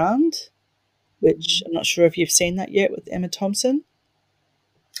 Leo Grande, which I'm not sure if you've seen that yet with Emma Thompson.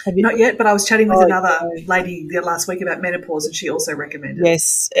 Have you? Not yet, but I was chatting with Oh, another yeah. lady the last week about menopause, and she also recommended it.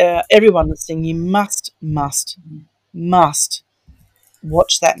 Yes, everyone listening, you must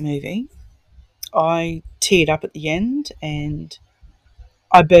watch that movie. I teared up at the end and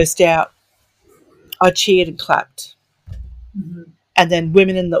I burst out. I cheered and clapped. And then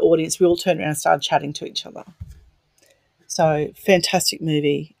women in the audience, we all turned around and started chatting to each other. So, fantastic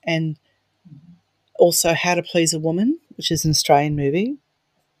movie. And also How to Please a Woman, which is an Australian movie.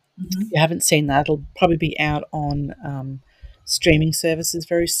 If you haven't seen that, it'll probably be out on streaming services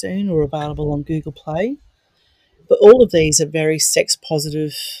very soon or available on Google Play. But all of these are very sex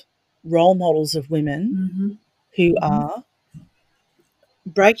positive role models of women who are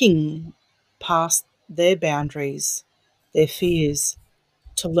breaking past their boundaries, their fears,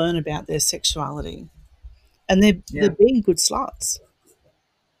 to learn about their sexuality. And they're Yeah. being good sluts.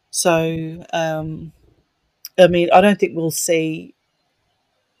 So, I mean, I don't think we'll see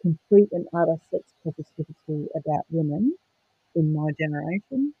complete and utter sex positivity about women in my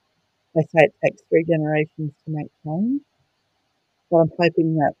generation. They say it takes 3 generations to make change. But I'm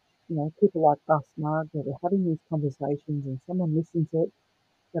hoping that, people like us, Margaret, are having these conversations and someone listens to it,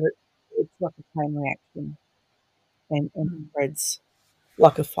 that it's like a chain reaction and spreads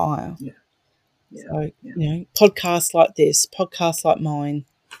like a fire. Yeah. Yeah. So, Yeah. podcasts like this, podcasts like mine,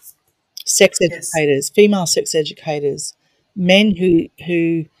 sex Yes. educators, female sex educators, men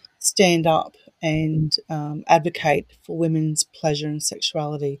who stand up and advocate for women's pleasure and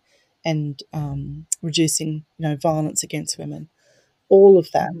sexuality and reducing, violence against women. All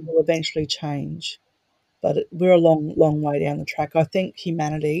of that will eventually change, but we're a long, long way down the track. I think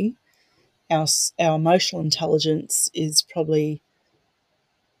humanity, our emotional intelligence is probably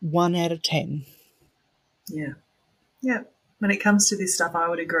 1 out of 10. Yeah. Yeah. When it comes to this stuff, I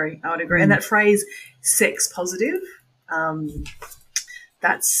would agree. And Mm. that phrase, sex positive, um,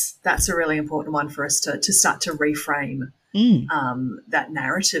 that's a really important one for us to start to reframe that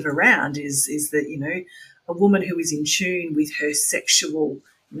narrative around. Is that a woman who is in tune with her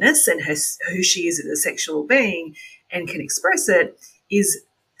sexualness and who she is as a sexual being and can express it is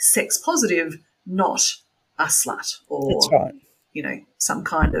sex positive, not a slut That's or right. some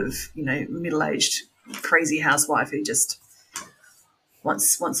kind of middle-aged crazy housewife who just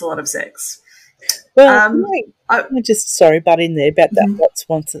wants a lot of sex. Well, I, I just butt in there about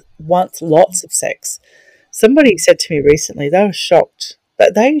that. Wants lots of sex. Somebody said to me recently they were shocked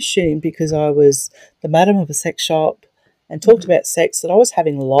that they assumed because I was the madam of a sex shop and talked about sex that I was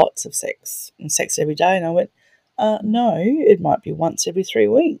having lots of sex and sex every day. And I went, no, it might be once every 3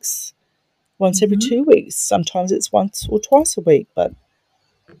 weeks, once every 2 weeks. Sometimes it's once or twice a week, but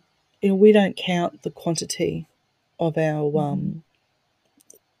we don't count the quantity of our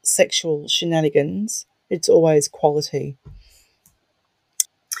sexual shenanigans. It's always quality.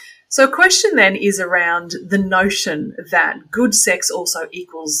 So, a question then is around the notion that good sex also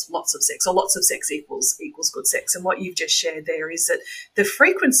equals lots of sex, or lots of sex equals good sex. And what you've just shared there is that the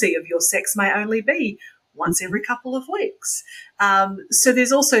frequency of your sex may only be once every couple of weeks. So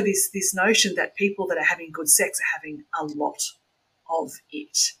there's also this notion that people that are having good sex are having a lot of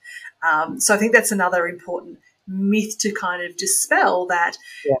it. So I think that's another important myth to kind of dispel, that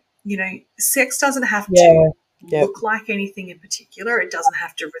sex doesn't have to look like anything in particular. It doesn't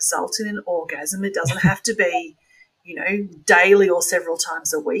have to result in an orgasm. It doesn't have to be, daily or several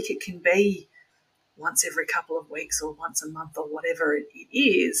times a week. It can be once every couple of weeks or once a month or whatever it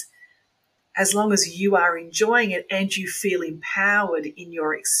is, as long as you are enjoying it and you feel empowered in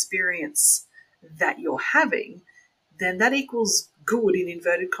your experience that you're having, then that equals good, in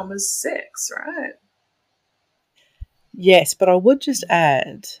inverted commas, sex, right? Yes, but I would just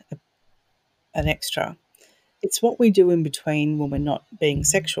add an extra. it's what we do in between when we're not being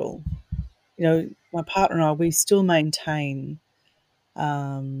sexual. You know, my partner and I, we still maintain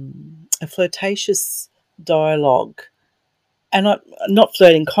a flirtatious dialogue, and not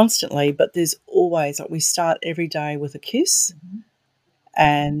flirting constantly, but there's always, like, we start every day with a kiss,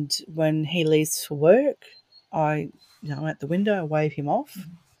 and when he leaves for work, I'm at the window, I wave him off,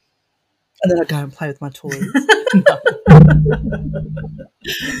 and then I go and play with my toys.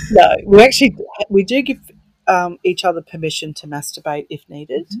 No, we do give each other permission to masturbate if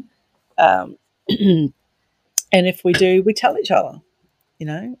needed, and if we do, we tell each other.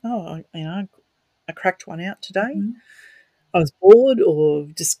 I cracked one out today. I was bored, or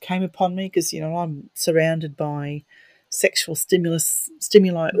just came upon me because I'm surrounded by sexual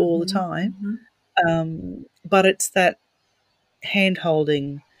stimuli all the time. But it's that hand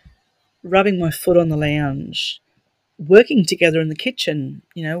holding, rubbing my foot on the lounge, working together in the kitchen.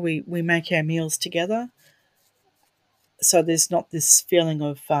 We make our meals together, so there's not this feeling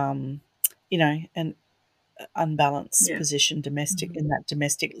of an unbalanced position, domestic in that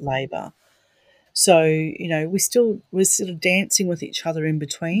domestic labour. So we're sort of dancing with each other in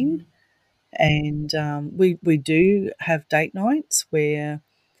between, and we do have date nights where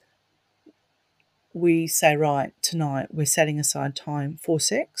we say, right, tonight we're setting aside time for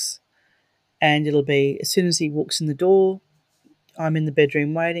sex, and it'll be as soon as he walks in the door, I'm in the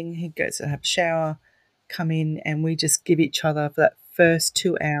bedroom waiting, he goes to have a shower, come in, and we just give each other for that first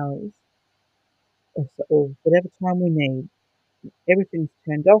 2 hours or whatever time we need. Everything's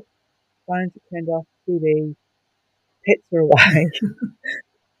turned off, phones are turned off, TV, pets are away.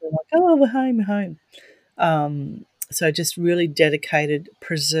 We're like, oh, we're home. So just really dedicated,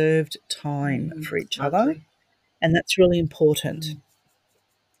 preserved time for each other, and that's really important.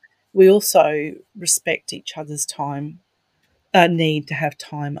 We also respect each other's time, need to have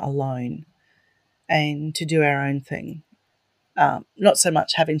time alone and to do our own thing. Not so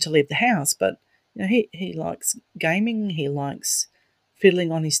much having to leave the house, but he likes gaming. He likes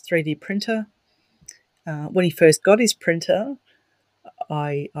fiddling on his 3D printer. When he first got his printer,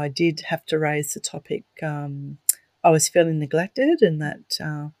 I did have to raise the topic. I was feeling neglected, and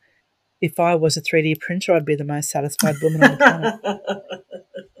that if I was a 3D printer, I'd be the most satisfied woman on the planet,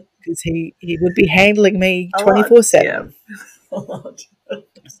 because he would be handling me 24/7. But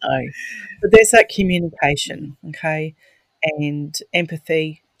there's that communication, okay, and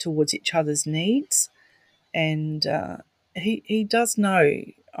empathy towards each other's needs, and he does know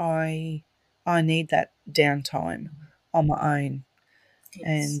I need that downtime on my own. Yes.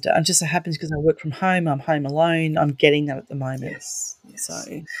 And it just so happens because I work from home, I'm home alone, I'm getting that at the moment. Yes. So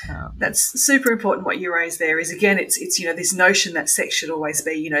that's super important. What you raised there is, again, it's this notion that sex should always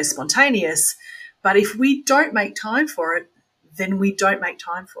be spontaneous, but if we don't make time for it, then we don't make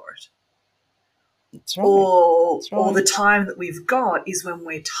time for it. That's right. Or the time that we've got is when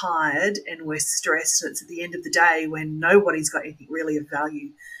we're tired and we're stressed, and it's at the end of the day when nobody's got anything really of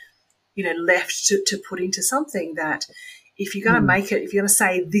value left to put into something. That if you're going to make it, if you're going to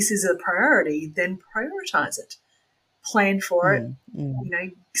say this is a priority, then prioritize it, plan for it,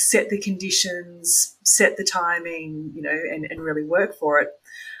 set the conditions, set the timing, and really work for it.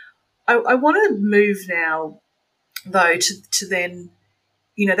 I want to move now, though, to then,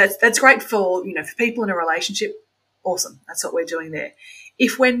 that's great for, for people in a relationship. Awesome. That's what we're doing there.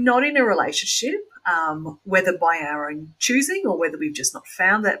 If we're not in a relationship, whether by our own choosing or whether we've just not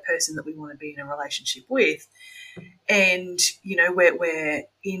found that person that we want to be in a relationship with, and we're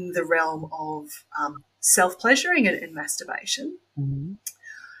in the realm of self-pleasuring and masturbation,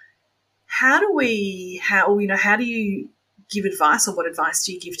 how do you give advice, or what advice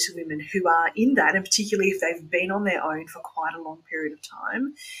do you give to women who are in that, and particularly if they've been on their own for quite a long period of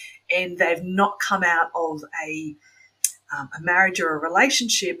time and they've not come out of a marriage or a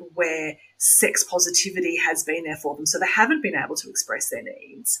relationship where sex positivity has been there for them, so they haven't been able to express their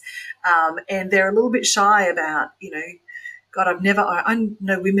needs, and they're a little bit shy about, God, I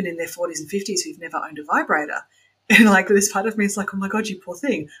know women in their 40s and 50s who've never owned a vibrator, and like this part of me is like, oh my God, you poor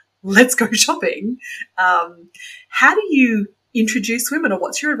thing, let's go shopping. How do you introduce women, or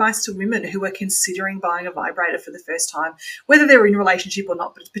what's your advice to women who are considering buying a vibrator for the first time, whether they're in a relationship or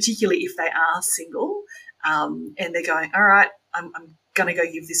not, but particularly if they are single, and they're going, all right, I'm going to go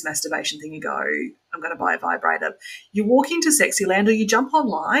give this masturbation thing a go, I'm going to buy a vibrator. You walk into Sexyland or you jump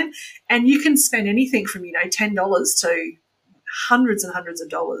online and you can spend anything from, $10 to hundreds and hundreds of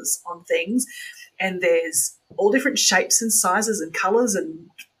dollars on things, and there's all different shapes and sizes and colours, and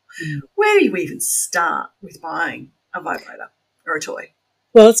where do you even start with buying a vibrator or a toy?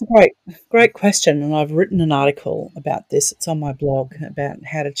 Well, it's a great question, and I've written an article about this. It's on my blog about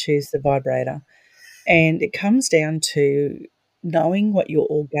how to choose the vibrator. And it comes down to knowing what your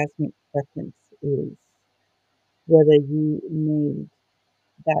orgasmic preference is, whether you need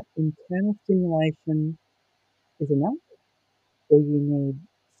that internal stimulation is enough, or you need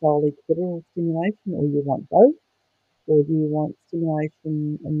solely clitoral stimulation, or you want both, or do you want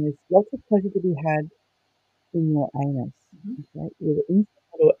stimulation, and there's lots of pleasure to be had in your anus, okay, either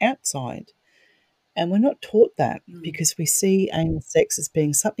inside or outside. And we're not taught that because we see anal sex as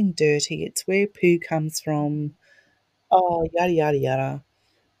being something dirty. It's where poo comes from. Oh, yada, yada, yada.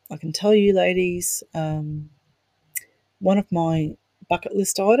 I can tell you, ladies, one of my bucket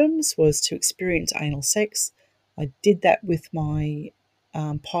list items was to experience anal sex. I did that with my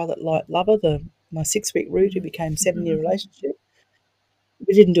pilot light lover, my 6-week route, who became 7-year relationship.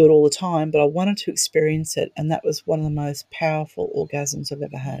 We didn't do it all the time, but I wanted to experience it, and that was one of the most powerful orgasms I've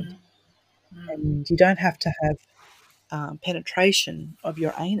ever had. And you don't have to have penetration of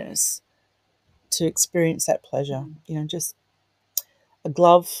your anus to experience that pleasure. You know, just a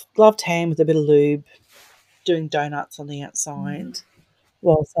gloved hand with a bit of lube, doing donuts on the outside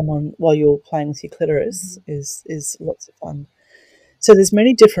while you're playing with your clitoris is lots of fun. So there's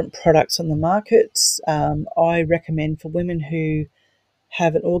many different products on the market. I recommend for women who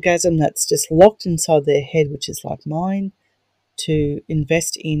have an orgasm that's just locked inside their head, which is like mine, to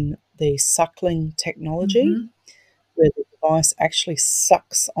invest in the suckling technology, where the device actually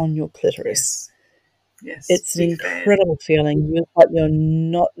sucks on your clitoris. Yes. It's an incredible feeling. You're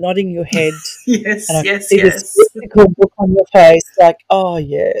not nodding your head, Yes, and I yes, see this mystical look on your face, like, oh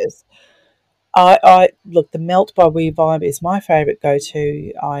yes. I look, the Melt by We Vibe is my favourite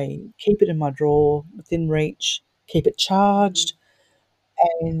go-to. I keep it in my drawer, within reach, keep it charged,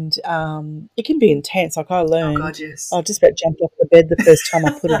 and it can be intense. Like I learned, Oh God, yes. I just about jumped off the bed the first time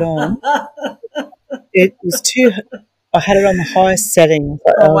I put it on. It was too. I had it on the highest setting.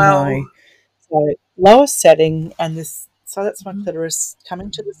 Like, Oh wow. no. So lowest setting, and this. So that's my clitoris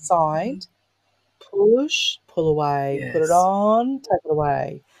coming to the side. Push, pull away, put it on, take it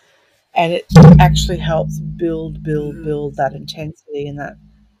away. And it actually helps build that intensity, and that,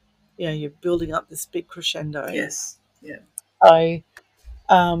 you know, you're building up this big crescendo. Yes. Yeah. So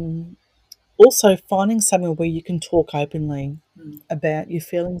also finding somewhere where you can talk openly about your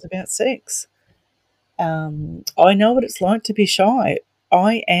feelings about sex. I know what it's like to be shy.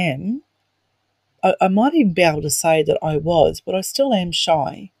 I am. I might even be able to say that I was, but I still am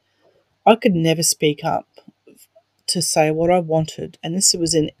shy. I could never speak up to say what I wanted, and this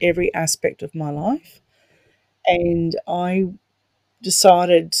was in every aspect of my life. And I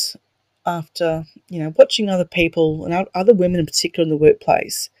decided, after, you know, watching other people and other women in particular in the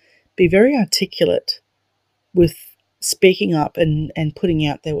workplace be very articulate with speaking up and putting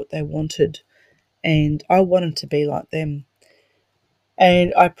out there what they wanted, and I wanted to be like them.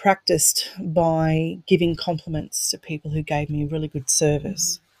 And I practiced by giving compliments to people who gave me really good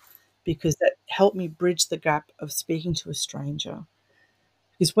service, because that helped me bridge the gap of speaking to a stranger.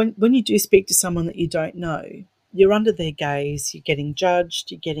 Because when you do speak to someone that you don't know, you're under their gaze, you're getting judged,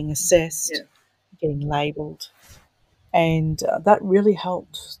 you're getting assessed, you're getting labelled. And that really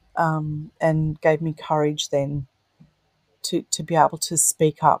helped, and gave me courage then to be able to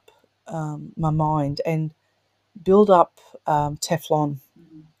speak up my mind and build up Teflon,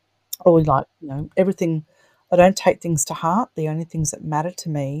 or, like, you know, everything. I don't take things to heart. The only things that matter to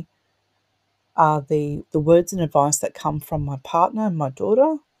me are the words and advice that come from my partner and my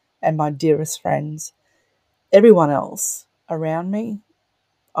daughter and my dearest friends. Everyone else around me,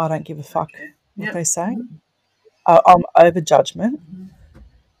 I don't give a fuck what they say. I'm over judgment,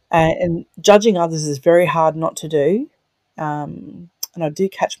 and judging others is very hard not to do. And I do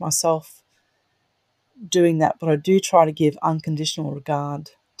catch myself doing that, but I do try to give unconditional regard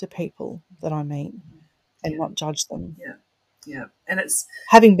to people that I meet and not judge them. Yeah. And it's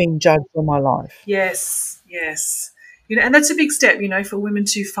having been judged all my life. Yes. You know, and that's a big step, you know, for women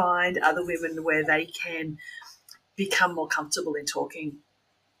to find other women where they can become more comfortable in talking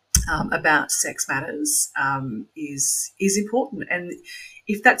about sex matters, is important. And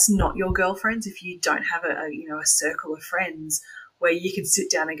if that's not your girlfriends, if you don't have a circle of friends where you can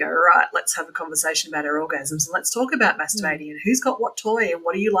sit down and go, right, let's have a conversation about our orgasms, and let's talk about masturbating and who's got what toy and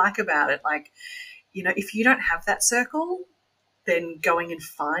what do you like about it. Like, you know, if you don't have that circle, then going and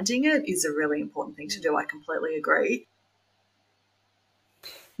finding it is a really important thing to do. I completely agree.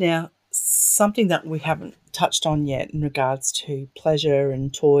 Now, something that we haven't touched on yet in regards to pleasure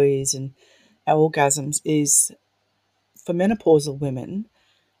and toys and our orgasms is, for menopausal women,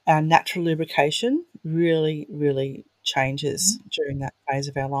 our natural lubrication really, really changes during that phase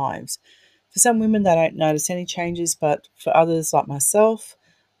of our lives. For some women, they don't notice any changes, but for others, like myself,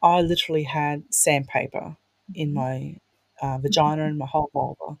 I literally had sandpaper in my vagina and my whole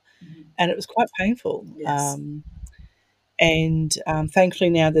vulva, and it was quite painful. Yes. And thankfully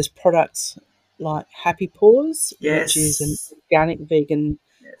now there's products like Happy Paws, which is an Yes. organic vegan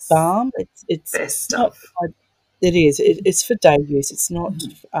Yes. balm. It's Best not. stuff. It is. It's for day use. It's not.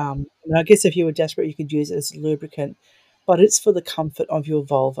 And I guess if you were desperate, you could use it as a lubricant, but it's for the comfort of your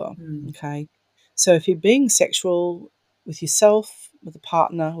vulva. Okay, so if you're being sexual with yourself, with a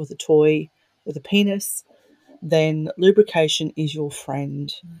partner, with a toy, with a penis, then lubrication is your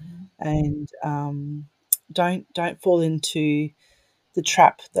friend, and don't fall into the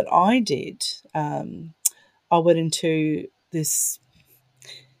trap that I did. I went into this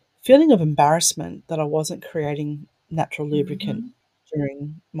feeling of embarrassment that I wasn't creating natural lubricant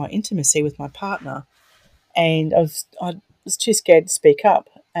during my intimacy with my partner, and I was too scared to speak up.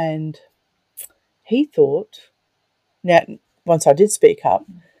 And he thought, now once I did speak up,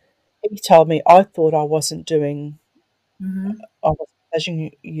 he told me I thought I wasn't pleasuring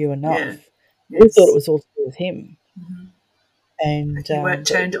you Yeah. enough. He thought it Yes. was all to do with him, and You weren't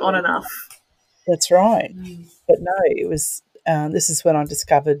but turned on enough. that's right. But no, it was. This is when I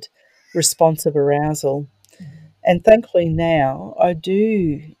discovered responsive arousal. And thankfully now I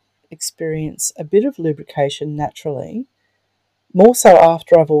do experience a bit of lubrication naturally, more so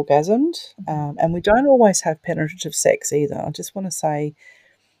after I've orgasmed. And we don't always have penetrative sex either. I just want to say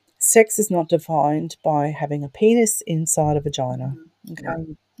sex is not defined by having a penis inside a vagina. No,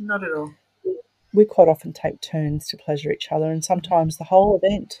 Okay. not at all. We quite often take turns to pleasure each other, and sometimes the whole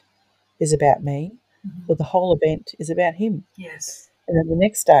event is about me, or the whole event is about him. Yes. And then the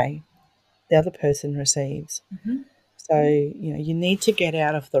next day, the other person receives. So, you need to get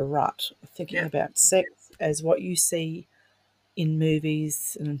out of the rut of thinking about sex as what you see in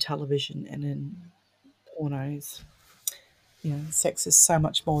movies and in television and in pornos. Sex is so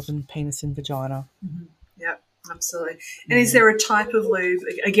much more than penis and vagina. Yeah, absolutely. And is there a type of lube?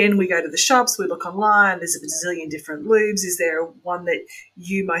 Again, we go to the shops, we look online, there's a bazillion different lubes. Is there one that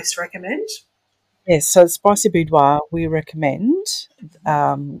you most recommend? Yes, so Spicy Boudoir, we recommend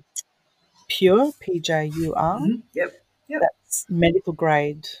Pure, PJUR. Yep. Yep. That's medical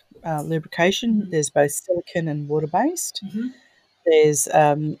grade lubrication. There's both silicone and water based. There's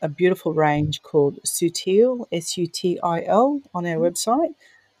a beautiful range called Sutil, Sutil, on our website.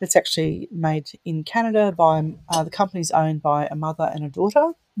 It's actually made in Canada by the company's owned by a mother and a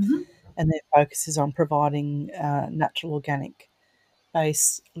daughter, and their focus is on providing natural organic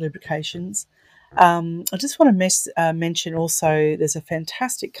base lubrications. I just want to mention also there's a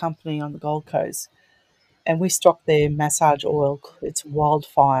fantastic company on the Gold Coast, and we stock their massage oil. It's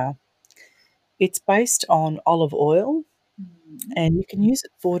Wildfire. It's based on olive oil, and you can use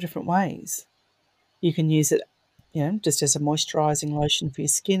it 4 different ways. You can use it, just as a moisturising lotion for your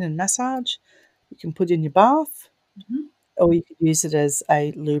skin and massage. You can put it in your bath, or you could use it as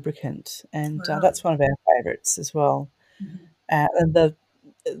a lubricant, and that's one of our favourites as well. And the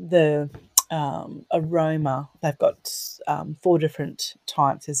aroma, they've got 4 different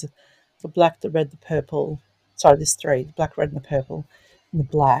types. There's the black, the red, the purple. Sorry, there's 3: the black, red, and the purple. And the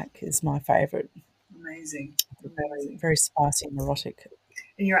black is my favourite. Amazing. Very, very spicy and erotic.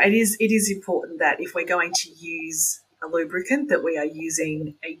 And you're right, it is important that if we're going to use a lubricant, that we are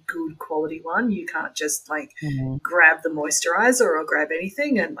using a good quality one. You can't just grab the moisturizer or grab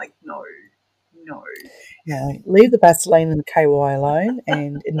anything and no. No, leave the Vaseline and the KY alone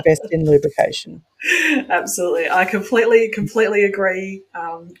and invest in lubrication. Absolutely. I completely agree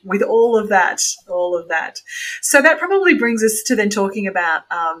with all of that. So that probably brings us to then talking about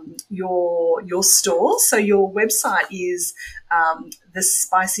your store. So your website is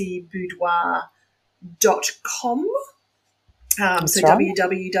thespicyboudoir.com. So right.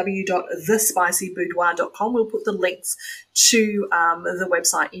 www.thespicyboudoir.com. We'll put the links to the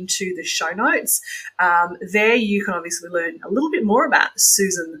website into the show notes. There you can obviously learn a little bit more about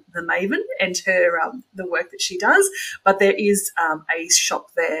Susan the Maven and her the work that she does. But there is a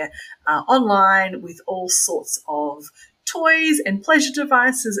shop there online with all sorts of toys and pleasure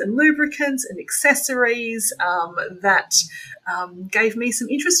devices and lubricants and accessories that gave me some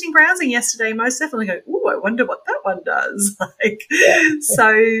interesting browsing yesterday. Most definitely go, ooh, I wonder what that one does.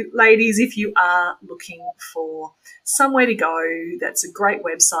 So, ladies, if you are looking for somewhere to go, that's a great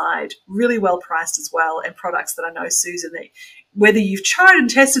website, really well priced as well, and products that I know, Susan, that whether you've tried and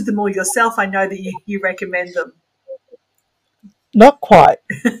tested them all yourself, I know that you recommend them. Not quite.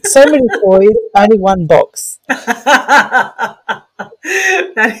 So many toys, only one box.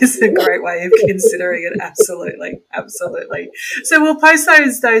 That is a great way of considering it. Absolutely, absolutely. So we'll post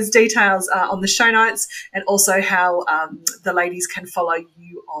those details on the show notes, and also how the ladies can follow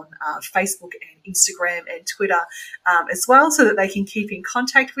you on Facebook and Instagram and Twitter as well, so that they can keep in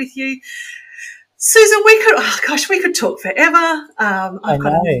contact with you. Susan, we could talk forever. I've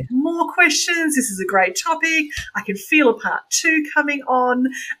got more questions. This is a great topic. I can feel a part 2 coming on.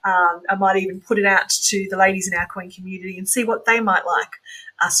 I might even put it out to the ladies in our Queen community and see what they might like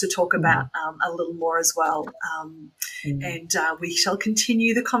us to talk about a little more as well. And we shall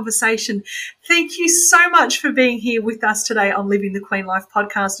continue the conversation. Thank you so much for being here with us today on Living the Queen Life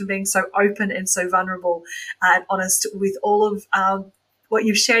podcast, and being so open and so vulnerable and honest with all of what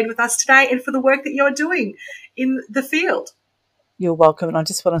you've shared with us today, and for the work that you're doing in the field. You're welcome. And I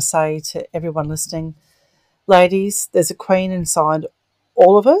just want to say to everyone listening, ladies, there's a queen inside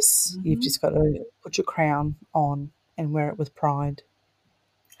all of us. You've just got to put your crown on and wear it with pride.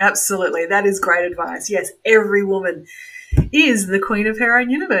 Absolutely. That is great advice. Yes, every woman is the queen of her own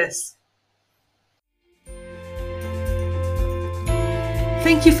universe.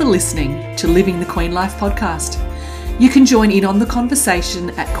 Thank you for listening to Living the Queen Life podcast. You can join in on the conversation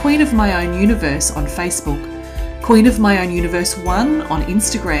at Queen of My Own Universe on Facebook, Queen of My Own Universe 1 on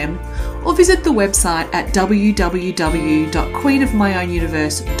Instagram, or visit the website at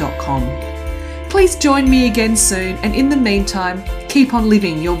www.queenofmyownuniverse.com. Please join me again soon, and in the meantime, keep on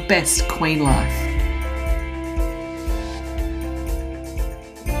living your best queen life.